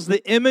reveals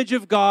the image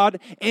of God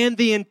and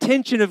the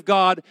intention of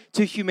God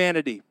to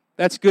humanity.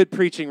 That's good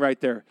preaching right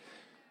there.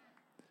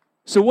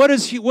 So what are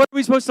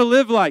we supposed to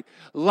live like?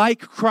 Like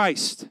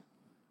Christ.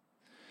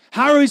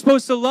 How are we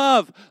supposed to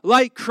love?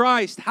 Like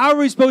Christ. How are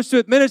we supposed to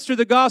administer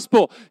the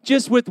gospel?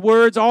 Just with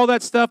words, all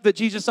that stuff that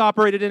Jesus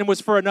operated in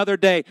was for another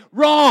day.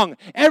 Wrong.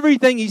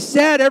 Everything he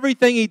said,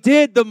 everything he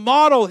did, the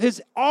model,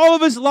 all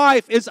of his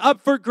life is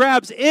up for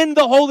grabs in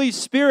the Holy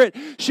Spirit.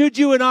 Should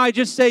you and I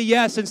just say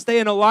yes and stay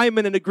in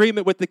alignment and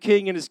agreement with the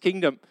King and his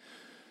kingdom?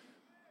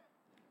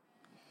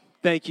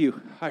 Thank you.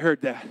 I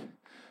heard that.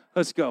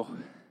 Let's go.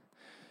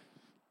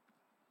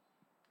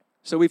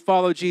 So we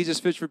follow Jesus,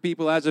 fish for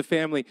people as a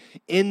family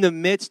in the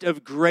midst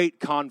of great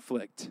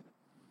conflict.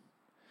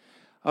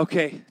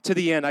 Okay, to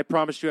the end. I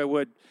promised you I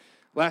would.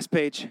 Last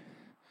page.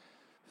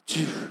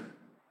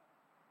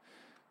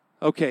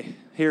 Okay,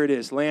 here it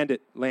is. Land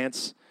it,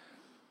 Lance.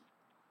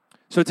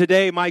 So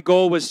today my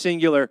goal was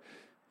singular.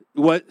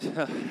 What?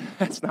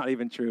 That's not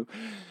even true.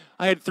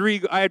 I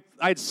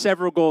had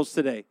several goals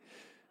today.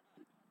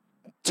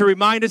 To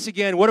remind us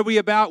again, what are we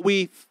about?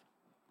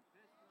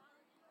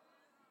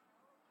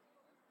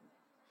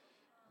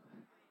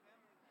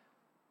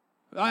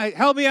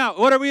 Help me out.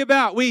 What are we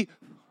about?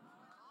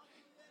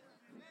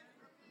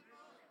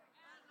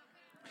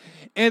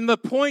 And the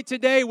point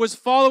today was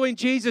following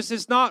Jesus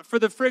is not for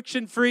the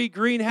friction-free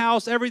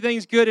greenhouse.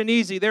 Everything's good and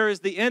easy. There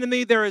is the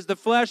enemy, there is the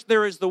flesh,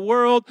 there is the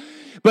world.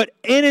 But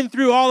in and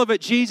through all of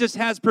it, Jesus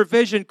has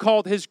provision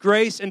called His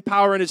grace and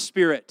power and His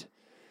Spirit.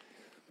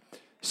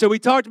 So we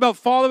talked about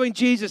following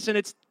Jesus, and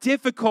it's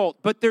difficult,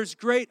 but there's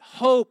great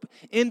hope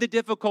in the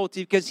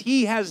difficulty because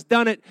He has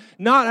done it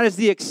not as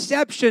the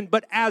exception,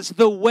 but as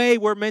the way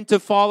we're meant to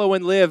follow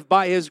and live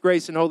by His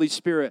grace and Holy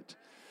Spirit.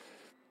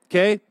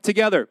 Okay?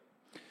 Together.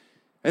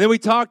 And then we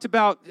talked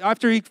about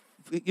after he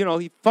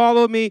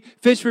followed me,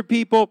 fished for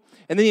people,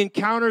 and then he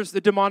encounters the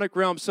demonic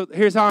realm. So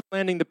here's how I'm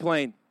landing the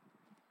plane.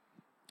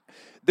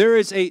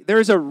 There's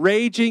a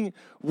raging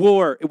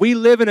war. We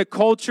live in a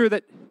culture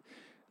that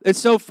it's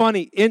so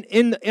funny.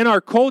 In our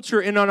culture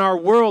and in our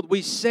world,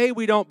 we say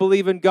we don't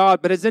believe in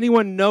God, but has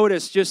anyone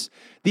noticed just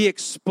the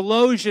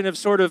explosion of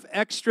sort of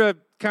extra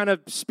kind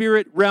of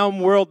spirit realm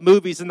world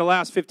movies in the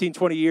last 15,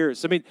 20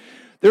 years? I mean,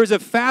 there's a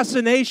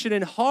fascination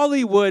in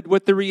Hollywood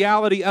with the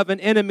reality of an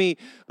enemy,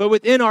 but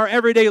within our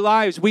everyday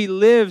lives, we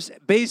live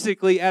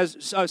basically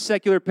as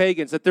secular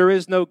pagans, that there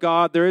is no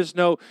God, there is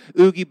no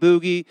oogie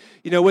boogie.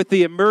 With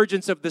the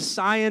emergence of the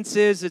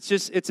sciences,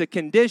 it's a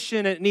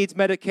condition and it needs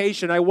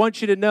medication. I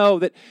want you to know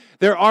that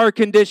there are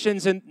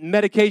conditions and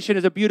medication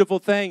is a beautiful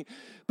thing.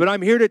 But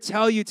I'm here to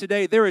tell you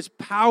today, there is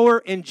power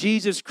in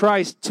Jesus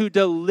Christ to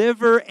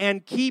deliver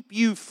and keep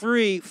you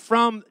free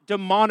from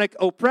demonic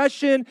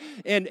oppression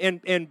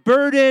and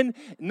burden,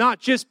 not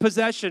just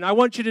possession. I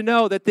want you to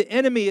know that the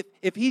enemy,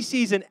 if he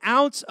sees an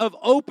ounce of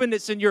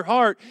openness in your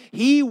heart,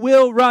 he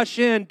will rush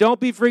in. Don't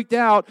be freaked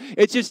out.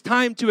 It's just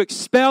time to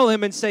expel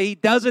him and say, he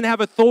doesn't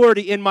have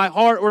authority in my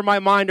heart or my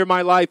mind or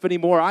my life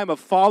anymore. I'm a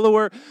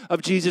follower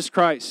of Jesus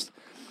Christ.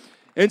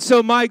 And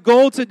so my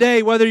goal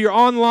today, whether you're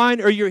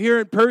online or you're here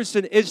in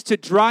person, is to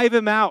drive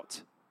him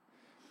out.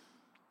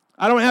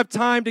 I don't have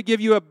time to give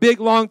you a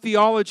big, long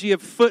theology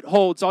of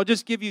footholds. I'll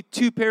just give you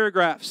 2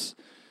 paragraphs.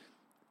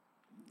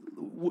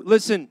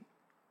 Listen,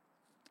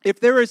 if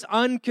there is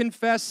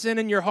unconfessed sin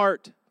in your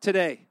heart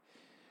today,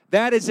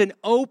 that is an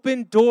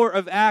open door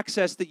of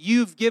access that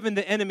you've given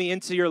the enemy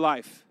into your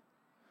life.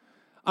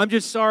 I'm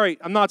just sorry.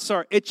 I'm not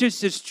sorry. It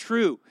just is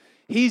true.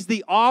 He's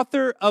the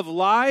author of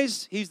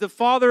lies. He's the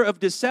father of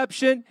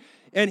deception.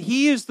 And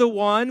he is the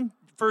one,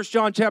 1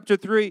 John chapter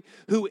 3,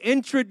 who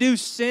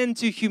introduced sin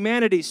to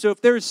humanity. So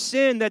if there's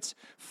sin that's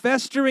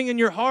festering in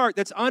your heart,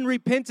 that's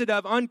unrepented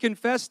of,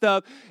 unconfessed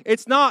of,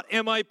 it's not,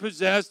 am I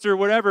possessed or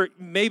whatever,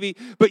 maybe,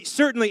 but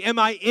certainly, am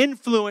I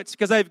influenced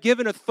because I've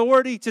given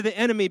authority to the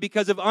enemy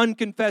because of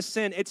unconfessed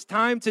sin? It's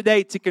time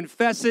today to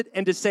confess it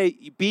and to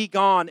say, be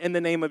gone in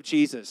the name of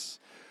Jesus.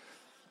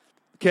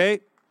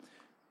 Okay?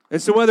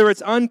 And so whether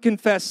it's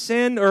unconfessed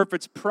sin or if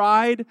it's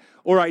pride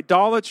or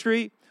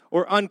idolatry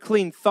or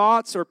unclean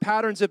thoughts or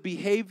patterns of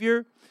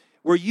behavior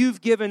where you've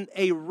given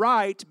a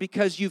right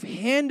because you've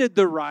handed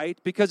the right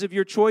because of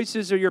your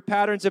choices or your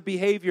patterns of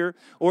behavior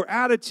or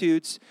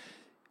attitudes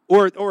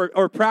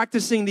or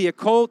practicing the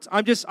occult,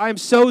 I'm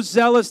so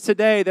zealous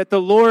today that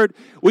the Lord,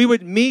 we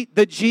would meet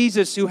the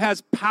Jesus who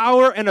has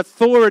power and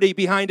authority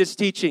behind his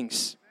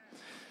teachings.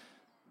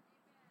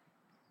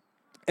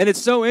 And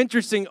it's so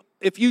interesting.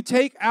 If you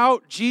take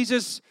out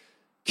Jesus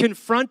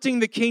confronting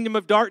the kingdom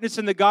of darkness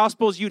in the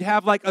Gospels, you'd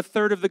have like a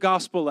third of the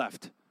gospel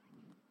left.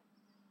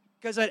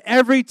 Because at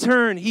every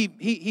turn,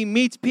 he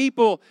meets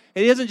people,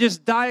 and he doesn't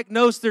just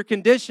diagnose their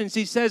conditions.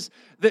 He says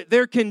that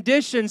their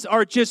conditions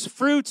are just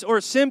fruits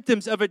or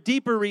symptoms of a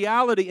deeper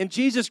reality. And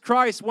Jesus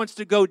Christ wants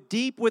to go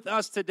deep with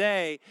us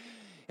today,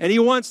 and he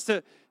wants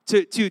to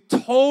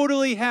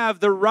totally have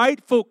the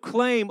rightful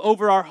claim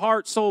over our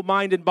heart, soul,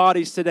 mind, and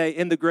bodies today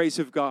in the grace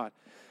of God.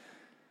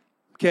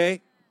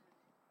 Okay?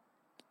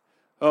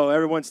 Oh,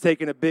 everyone's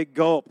taking a big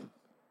gulp.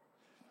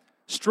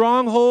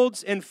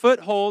 Strongholds and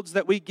footholds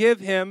that we give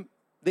him,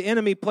 the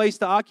enemy, place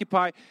to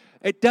occupy,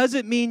 it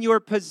doesn't mean you're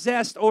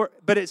possessed,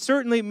 but it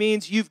certainly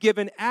means you've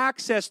given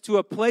access to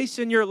a place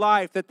in your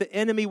life that the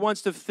enemy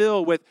wants to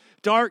fill with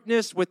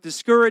darkness, with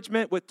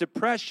discouragement, with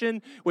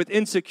depression, with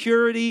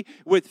insecurity,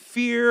 with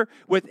fear,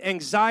 with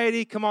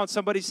anxiety. Come on,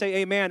 somebody say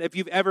amen if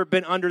you've ever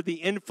been under the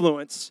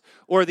influence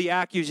or the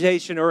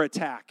accusation or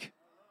attack.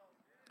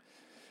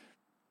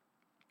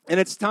 And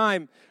it's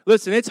time.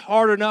 Listen, it's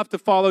hard enough to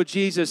follow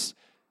Jesus,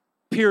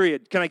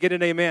 period. Can I get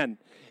an amen?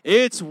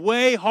 It's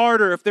way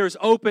harder if there's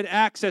open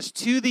access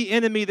to the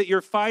enemy that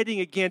you're fighting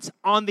against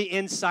on the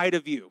inside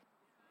of you.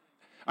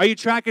 Are you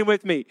tracking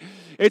with me?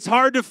 It's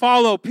hard to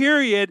follow,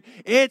 period.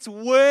 It's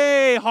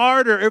way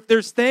harder if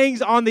there's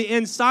things on the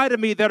inside of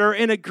me that are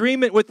in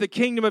agreement with the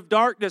kingdom of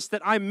darkness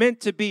that I'm meant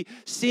to be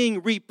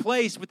seeing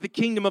replaced with the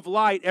kingdom of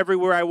light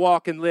everywhere I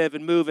walk and live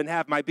and move and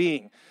have my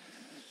being.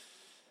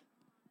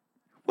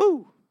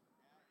 Woo!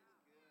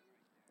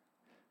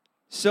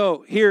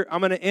 So here, I'm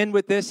going to end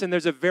with this, and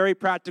there's a very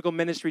practical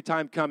ministry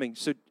time coming.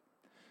 So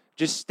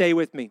just stay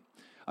with me.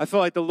 I feel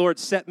like the Lord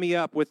set me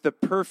up with the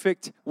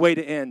perfect way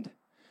to end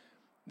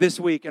this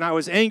week. And I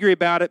was angry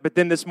about it, but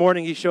then this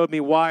morning he showed me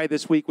why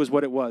this week was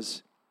what it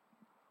was.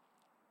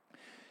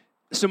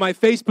 So my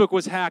Facebook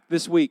was hacked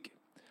this week.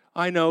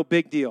 I know,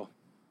 big deal.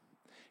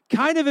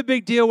 Kind of a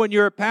big deal when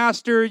you're a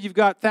pastor. You've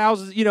got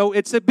thousands,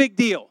 it's a big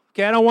deal.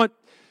 Okay, I don't want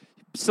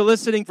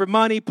soliciting for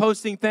money,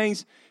 posting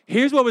things.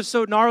 Here's what was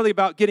so gnarly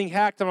about getting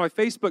hacked on my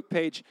Facebook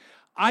page.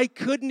 I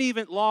couldn't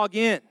even log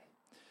in.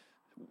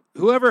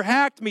 Whoever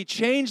hacked me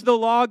changed the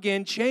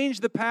login,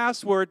 changed the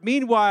password.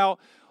 Meanwhile,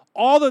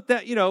 all of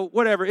that,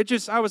 whatever.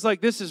 I was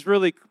like, this is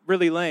really,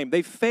 really lame.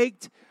 They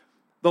faked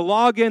the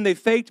login. They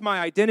faked my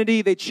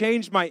identity. They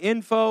changed my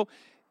info.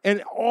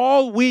 And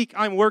all week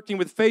I'm working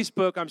with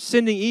Facebook. I'm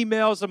sending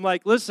emails. I'm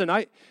like, listen,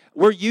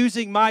 we're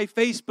using my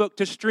Facebook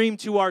to stream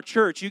to our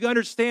church. You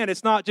understand,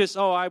 it's not just,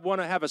 I want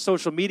to have a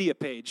social media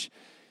page.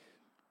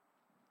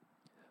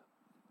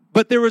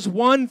 But there was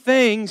one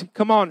thing,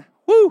 come on,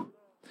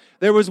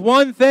 there was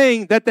one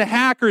thing that the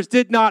hackers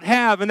did not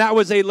have, and that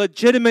was a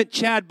legitimate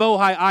Chad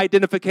Bohi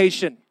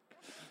identification.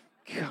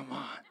 Come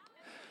on.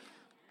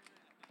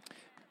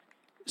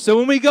 So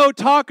when we go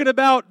talking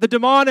about the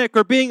demonic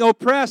or being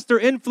oppressed or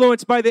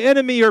influenced by the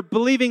enemy or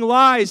believing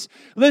lies,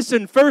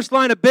 listen, first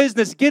line of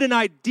business, get an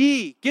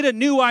ID, get a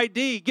new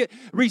ID,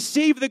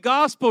 receive the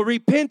gospel,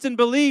 repent and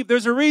believe.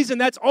 There's a reason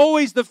that's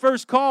always the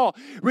first call.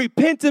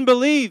 Repent and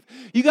believe.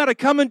 You got to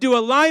come into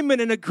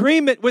alignment and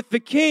agreement with the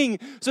king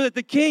so that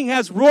the king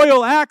has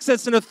royal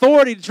access and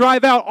authority to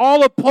drive out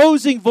all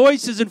opposing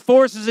voices and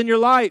forces in your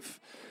life.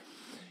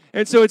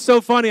 And so it's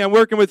so funny. I'm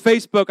working with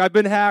Facebook. I've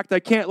been hacked. I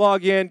can't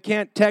log in,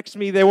 can't text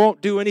me. They won't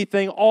do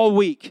anything all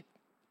week.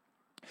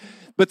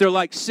 But they're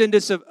like, send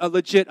us a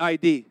legit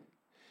ID.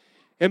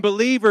 And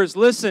believers,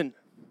 listen.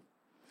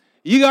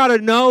 You got to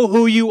know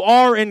who you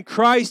are in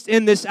Christ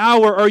in this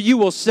hour, or you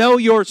will sell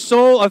your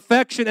soul,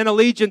 affection, and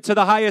allegiance to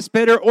the highest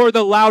bidder or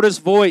the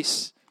loudest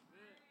voice.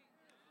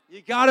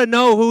 You got to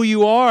know who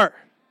you are.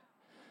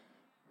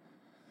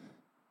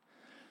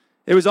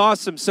 It was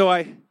awesome. So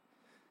I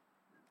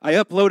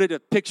uploaded a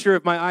picture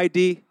of my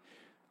ID.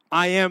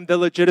 I am the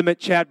legitimate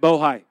Chad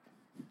Bohi.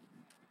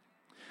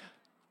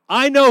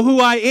 I know who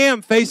I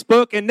am,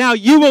 Facebook, and now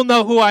you will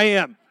know who I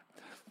am.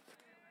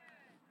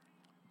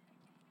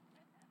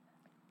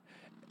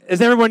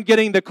 Is everyone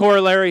getting the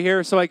corollary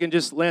here so I can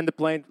just land the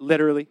plane,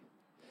 literally?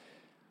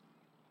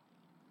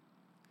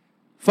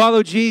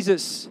 Follow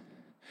Jesus.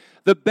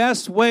 The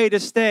best way to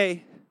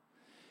stay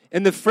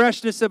in the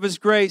freshness of His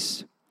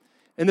grace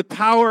and the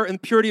power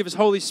and purity of His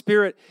Holy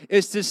Spirit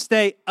is to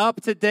stay up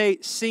to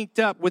date, synced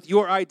up with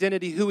your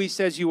identity, who He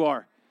says you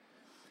are.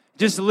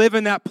 Just live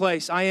in that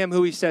place. I am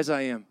who He says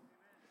I am.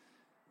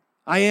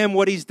 I am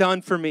what He's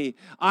done for me.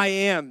 I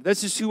am.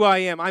 This is who I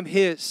am. I'm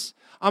His.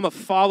 I'm a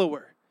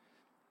follower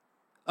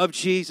of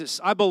Jesus.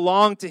 I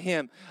belong to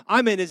Him.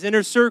 I'm in His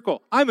inner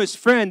circle. I'm His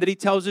friend that He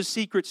tells His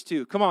secrets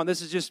to. Come on,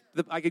 this is just,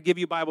 I could give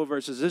you Bible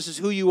verses. This is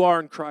who you are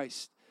in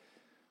Christ.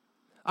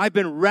 I've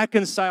been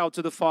reconciled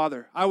to the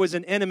Father. I was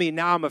an enemy,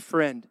 now I'm a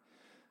friend.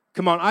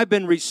 Come on, I've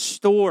been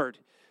restored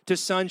to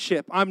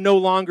sonship. I'm no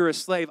longer a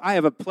slave. I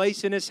have a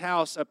place in His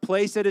house, a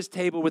place at His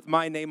table with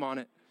my name on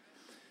it.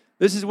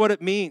 This is what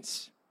it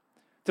means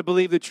to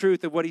believe the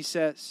truth of what He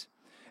says.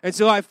 And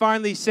so I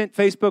finally sent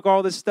Facebook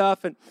all this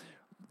stuff, and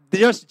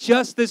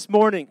just this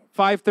morning,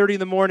 5:30 in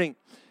the morning,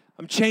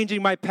 I'm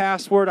changing my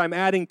password. I'm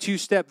adding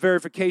two-step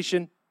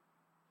verification.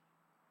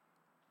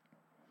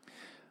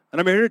 And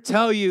I'm here to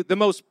tell you the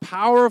most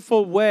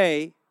powerful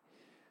way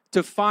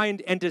to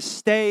find and to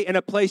stay in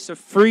a place of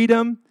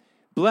freedom,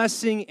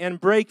 blessing,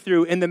 and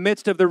breakthrough in the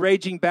midst of the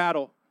raging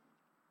battle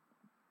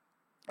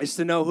is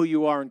to know who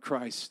you are in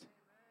Christ.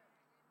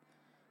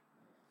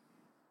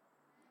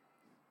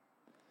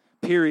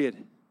 Period.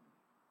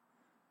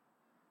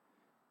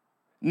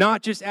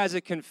 Not just as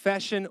a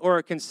confession or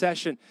a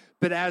concession,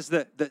 but as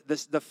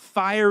the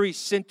fiery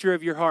center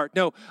of your heart.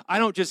 No, I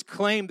don't just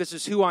claim this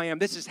is who I am.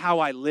 This is how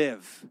I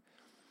live.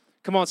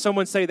 Come on,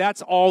 someone say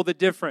that's all the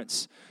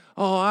difference.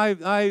 Oh,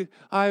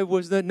 I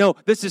was the, no,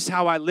 this is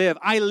how I live.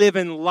 I live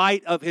in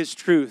light of His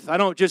truth. I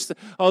don't just,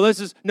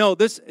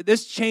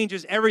 this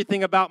changes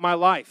everything about my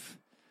life.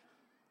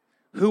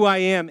 Who I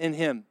am in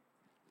Him.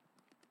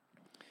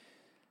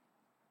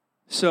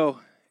 So,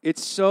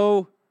 it's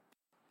so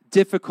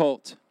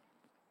difficult,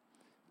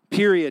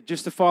 period,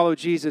 just to follow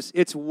Jesus.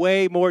 It's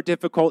way more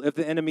difficult if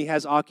the enemy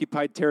has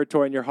occupied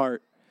territory in your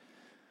heart.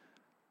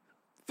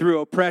 Through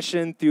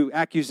oppression, through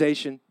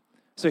accusation.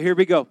 So here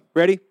we go.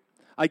 Ready?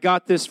 I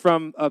got this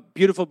from a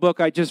beautiful book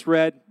I just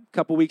read a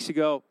couple weeks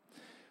ago.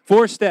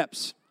 4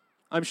 steps.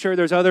 I'm sure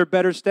there's other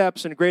better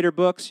steps and greater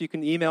books. You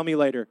can email me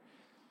later.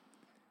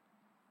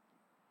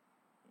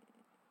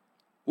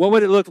 What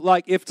would it look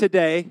like if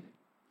today,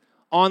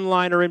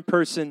 online or in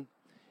person,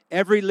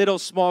 every little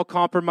small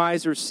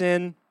compromise or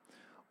sin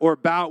or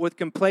bout with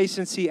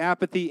complacency,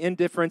 apathy,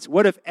 indifference,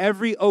 what if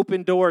every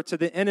open door to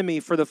the enemy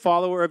for the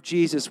follower of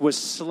Jesus was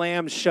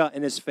slammed shut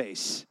in his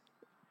face?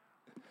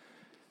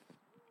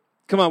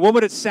 Come on, what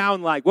would it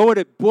sound like? What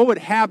would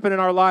happen in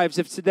our lives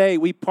if today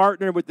we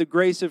partnered with the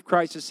grace of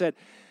Christ and said,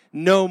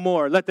 no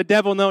more. Let the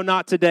devil know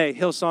not today.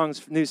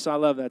 Hillsong's new song. I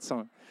love that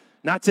song.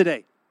 Not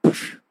today.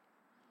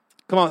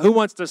 Come on, who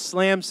wants to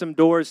slam some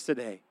doors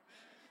today?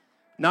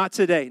 Not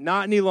today.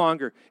 Not any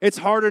longer. It's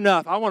hard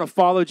enough. I want to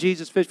follow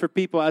Jesus, Fish for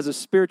People as a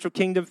spiritual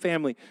kingdom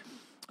family.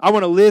 I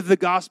want to live the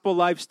gospel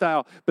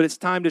lifestyle, but it's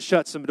time to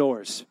shut some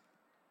doors.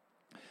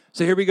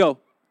 So here we go.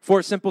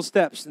 4 simple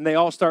steps, and they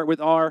all start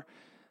with R.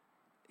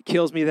 It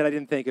kills me that I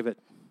didn't think of it.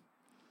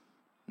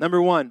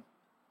 Number 1,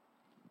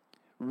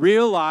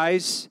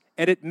 realize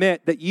and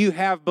admit that you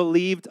have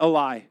believed a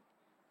lie.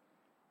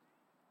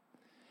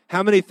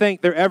 How many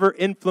think they're ever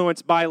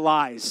influenced by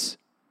lies?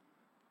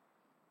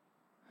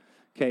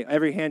 Okay,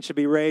 every hand should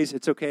be raised.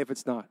 It's okay if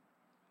it's not.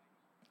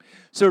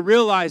 So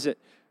realize it.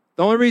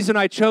 The only reason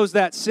I chose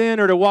that sin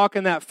or to walk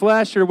in that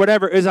flesh or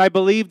whatever is I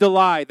believed a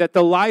lie, that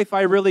the life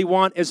I really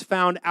want is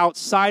found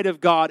outside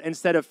of God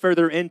instead of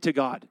further into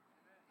God.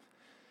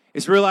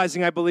 It's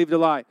realizing I believed a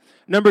lie.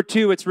 Number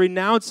 2, it's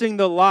renouncing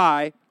the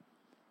lie,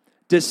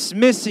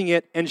 dismissing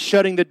it, and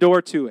shutting the door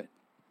to it.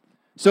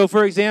 So,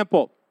 for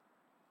example,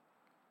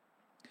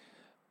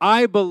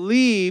 I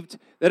believed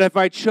that if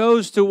I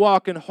chose to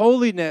walk in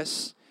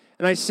holiness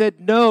and I said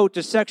no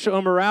to sexual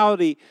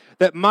immorality,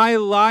 that my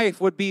life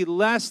would be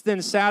less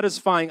than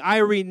satisfying. I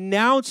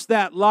renounced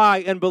that lie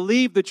and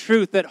believed the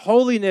truth that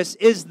holiness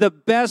is the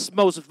best,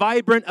 most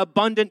vibrant,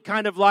 abundant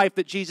kind of life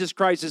that Jesus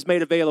Christ has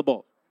made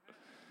available.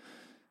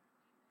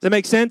 Does that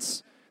make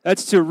sense?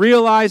 That's to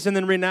realize and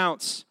then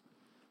renounce.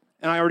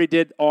 And I already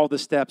did all the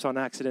steps on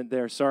accident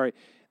there, sorry.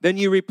 Then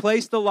you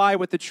replace the lie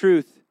with the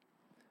truth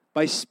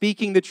by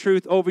speaking the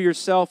truth over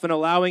yourself and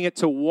allowing it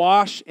to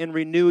wash and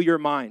renew your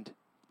mind.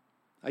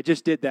 I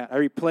just did that. I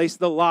replaced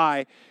the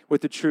lie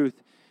with the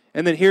truth.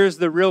 And then here's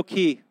the real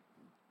key.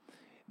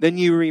 Then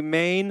you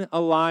remain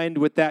aligned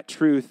with that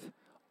truth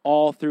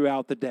all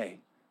throughout the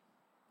day.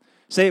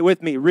 Say it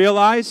with me.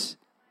 Realize,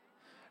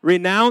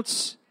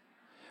 renounce,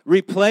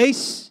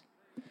 replace,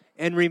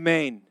 and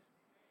remain.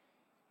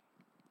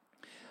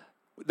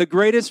 The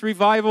greatest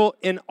revival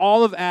in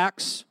all of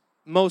Acts,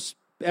 most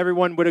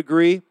everyone would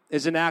agree,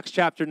 is in Acts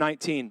chapter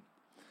 19.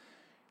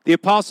 The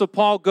Apostle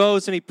Paul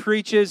goes and he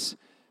preaches.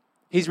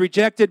 He's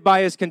rejected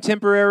by his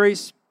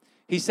contemporaries.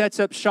 He sets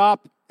up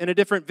shop in a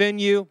different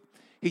venue.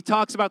 He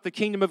talks about the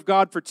kingdom of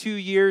God for 2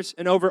 years,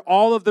 and over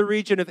all of the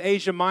region of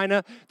Asia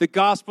Minor, the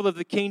gospel of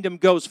the kingdom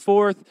goes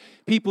forth.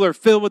 People are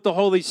filled with the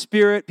Holy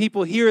Spirit.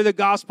 People hear the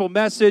gospel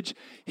message.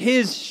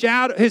 His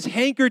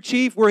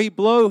handkerchief where he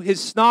blew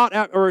his snot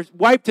out, or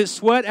wiped his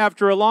sweat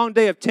after a long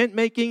day of tent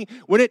making,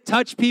 when it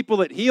touched people,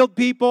 it healed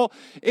people.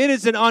 It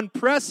is an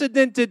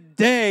unprecedented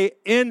day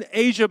in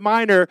Asia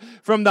Minor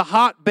from the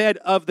hotbed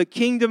of the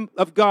kingdom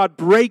of God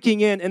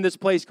breaking in this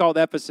place called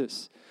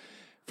Ephesus.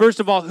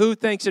 First of all, who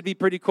thinks it'd be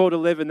pretty cool to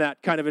live in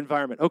that kind of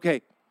environment?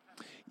 Okay,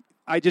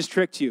 I just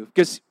tricked you,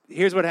 because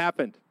here's what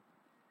happened.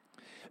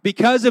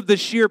 Because of the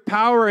sheer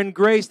power and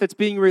grace that's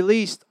being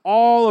released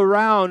all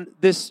around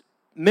this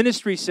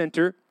ministry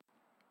center,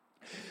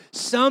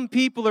 some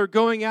people are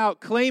going out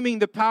claiming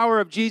the power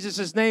of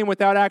Jesus' name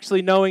without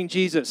actually knowing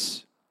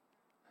Jesus.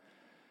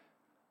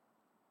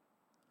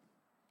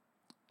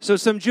 So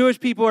some Jewish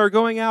people are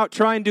going out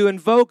trying to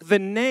invoke the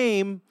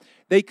name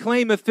they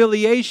claim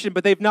affiliation,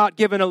 but they've not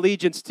given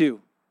allegiance to.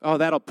 Oh,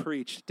 that'll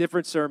preach.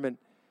 Different sermon.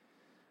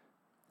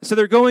 So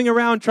they're going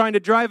around trying to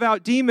drive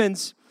out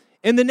demons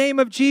in the name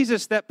of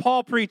Jesus that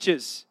Paul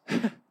preaches.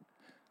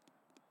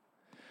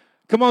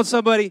 Come on,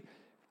 somebody.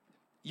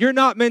 You're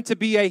not meant to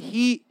be a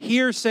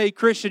hearsay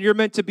Christian. You're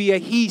meant to be a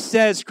he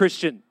says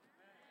Christian.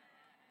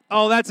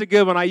 Oh, that's a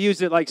good one. I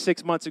used it like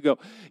 6 months ago.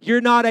 You're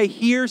not a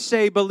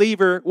hearsay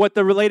believer, what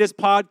the latest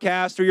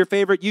podcast or your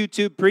favorite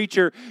YouTube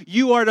preacher.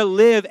 You are to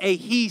live a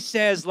he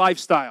says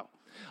lifestyle.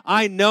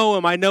 I know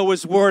him. I know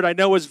his word. I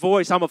know his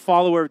voice. I'm a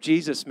follower of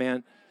Jesus,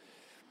 man.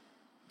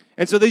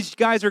 And so these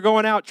guys are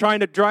going out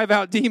trying to drive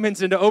out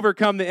demons and to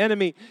overcome the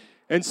enemy.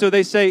 And so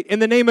they say, in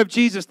the name of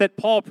Jesus that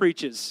Paul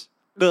preaches.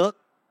 But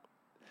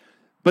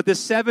the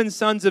 7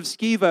 sons of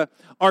Sceva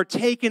are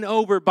taken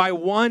over by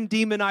one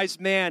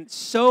demonized man,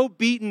 so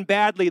beaten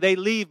badly, they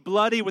leave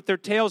bloody with their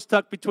tails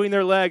tucked between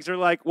their legs. They're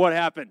like, what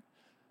happened?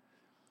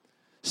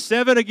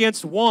 7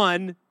 against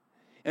 1,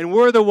 and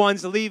we're the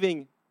ones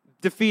leaving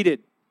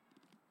defeated.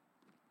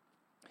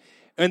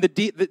 And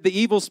the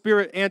evil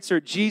spirit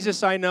answered,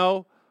 Jesus I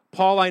know,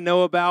 Paul I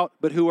know about,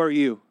 but who are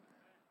you?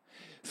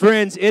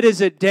 Friends, it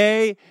is a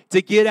day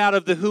to get out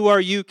of the who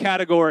are you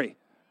category.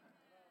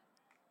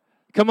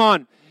 Come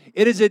on.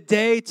 It is a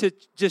day to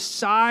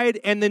decide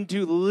and then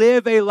to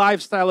live a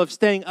lifestyle of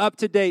staying up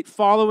to date,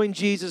 following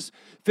Jesus,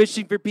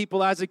 fishing for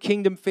people as a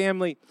kingdom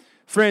family.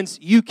 Friends,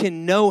 you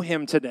can know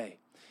him today,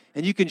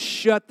 and you can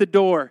shut the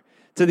door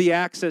to the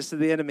access to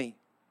the enemy.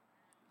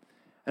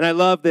 And I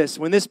love this.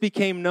 When this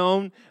became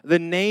known, the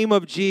name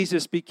of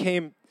Jesus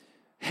became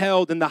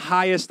held in the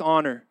highest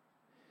honor.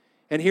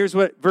 And here's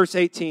what, verse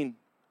 18.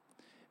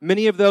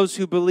 Many of those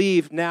who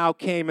believed now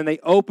came, and they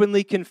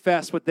openly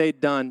confessed what they'd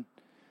done.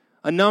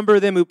 A number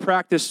of them who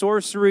practiced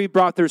sorcery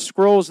brought their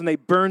scrolls and they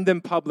burned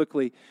them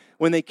publicly.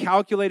 When they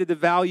calculated the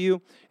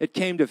value, it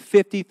came to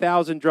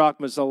 50,000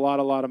 drachmas, a lot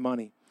of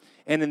money.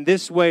 And in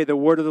this way, the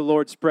word of the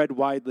Lord spread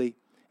widely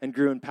and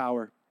grew in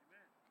power.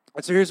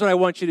 And so here's what I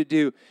want you to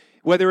do.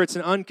 Whether it's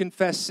an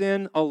unconfessed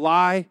sin, a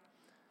lie,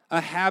 a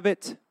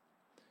habit,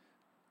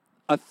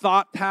 a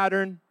thought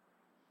pattern.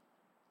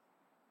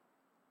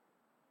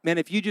 Man,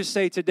 if you just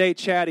say today,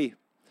 Chatty,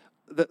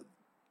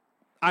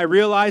 I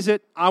realize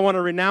it, I want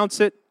to renounce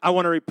it, I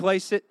want to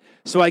replace it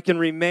so I can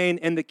remain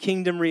in the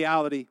kingdom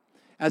reality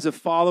as a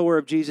follower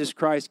of Jesus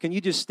Christ. Can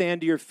you just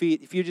stand to your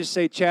feet? If you just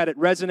say, Chad, it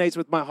resonates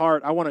with my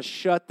heart, I want to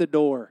shut the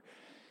door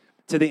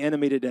to the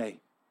enemy today.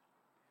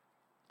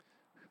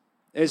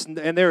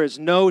 And there is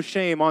no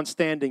shame on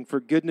standing, for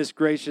goodness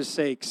gracious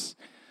sakes.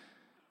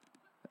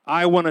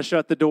 I want to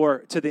shut the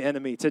door to the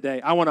enemy today.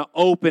 I want to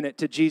open it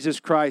to Jesus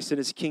Christ and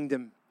his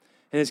kingdom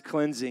and his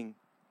cleansing.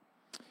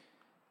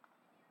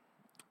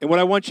 And what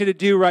I want you to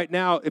do right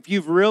now, if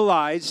you've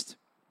realized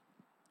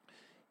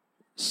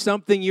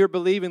something you're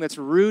believing that's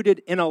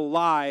rooted in a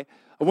lie,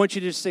 I want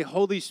you to just say,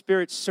 Holy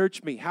Spirit,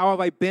 search me. How have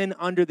I been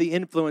under the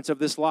influence of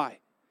this lie?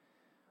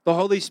 The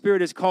Holy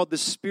Spirit is called the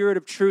Spirit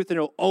of truth, and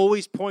it'll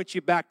always point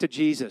you back to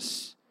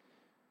Jesus.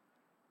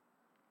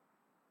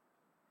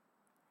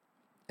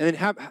 And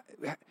then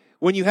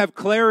when you have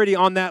clarity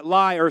on that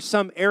lie or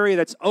some area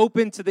that's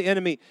open to the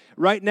enemy,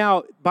 right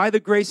now, by the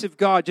grace of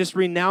God, just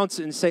renounce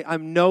it and say,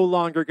 I'm no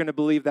longer going to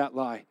believe that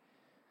lie.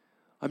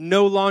 I'm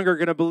no longer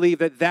going to believe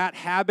that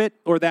habit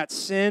or that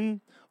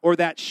sin or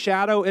that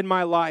shadow in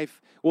my life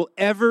will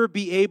ever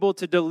be able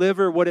to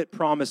deliver what it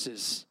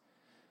promises.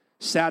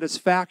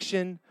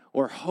 Satisfaction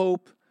or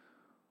hope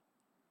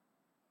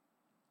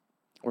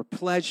or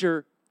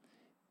pleasure.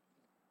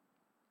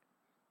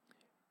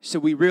 So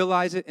we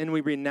realize it and we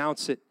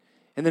renounce it.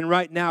 And then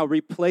right now,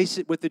 replace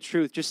it with the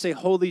truth. Just say,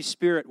 Holy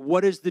Spirit,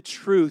 what is the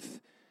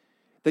truth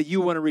that you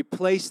want to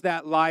replace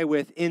that lie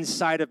with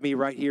inside of me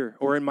right here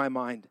or in my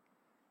mind?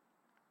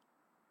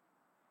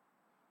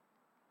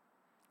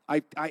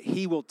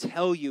 He will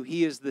tell you.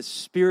 He is the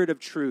Spirit of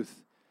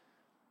truth.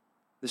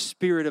 The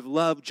Spirit of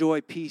love,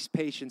 joy, peace,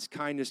 patience,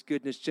 kindness,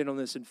 goodness,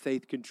 gentleness, and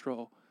faith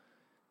control.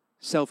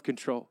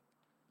 Self-control.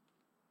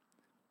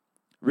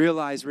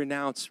 Realize,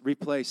 renounce,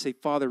 replace. Say,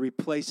 Father,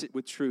 replace it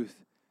with truth.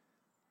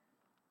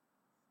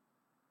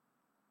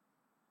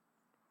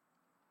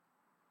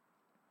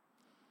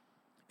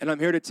 And I'm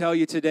here to tell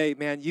you today,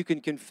 man, you can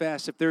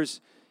confess.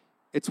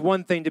 It's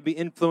one thing to be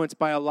influenced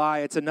by a lie.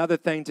 It's another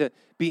thing to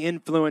be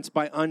influenced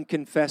by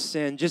unconfessed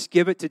sin. Just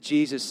give it to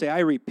Jesus. Say, I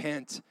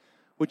repent.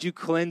 Would you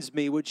cleanse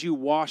me? Would you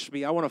wash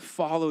me? I want to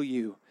follow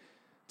you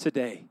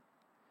today.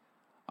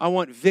 I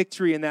want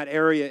victory in that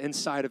area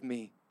inside of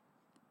me.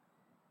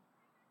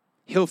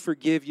 He'll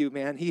forgive you,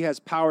 man. He has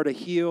power to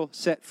heal,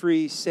 set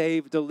free,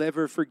 save,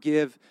 deliver,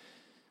 forgive.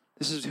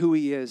 This is who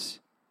he is.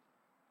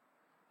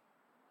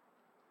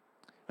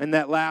 And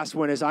that last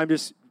one is I'm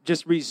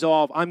just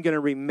resolve. I'm going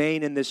to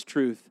remain in this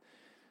truth.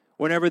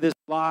 Whenever this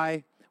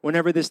lie,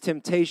 whenever this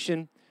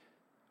temptation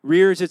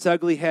rears its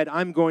ugly head,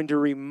 I'm going to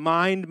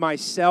remind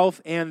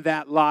myself and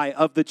that lie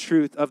of the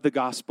truth of the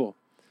gospel,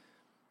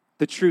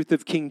 the truth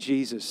of King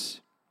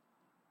Jesus.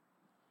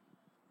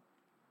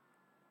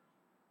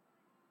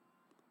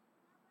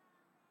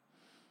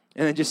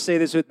 And then just say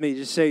this with me.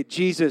 Just say,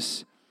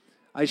 Jesus,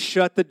 I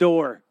shut the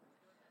door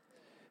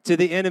to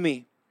the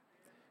enemy,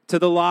 to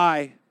the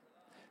lie,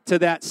 to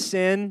that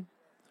sin,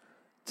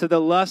 to the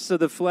lusts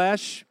of the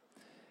flesh,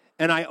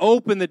 and I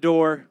open the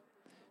door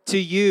to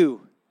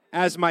you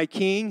as my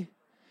King,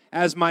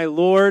 as my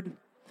Lord,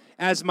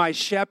 as my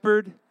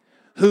shepherd,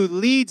 who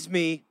leads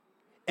me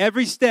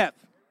every step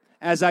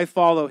as I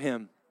follow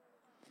him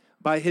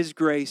by his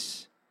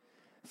grace,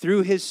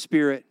 through his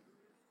Spirit,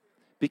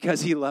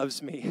 because he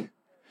loves me,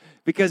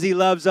 because he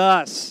loves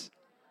us.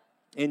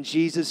 In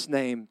Jesus'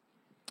 name,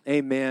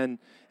 amen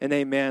and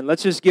amen.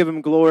 Let's just give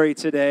him glory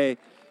today.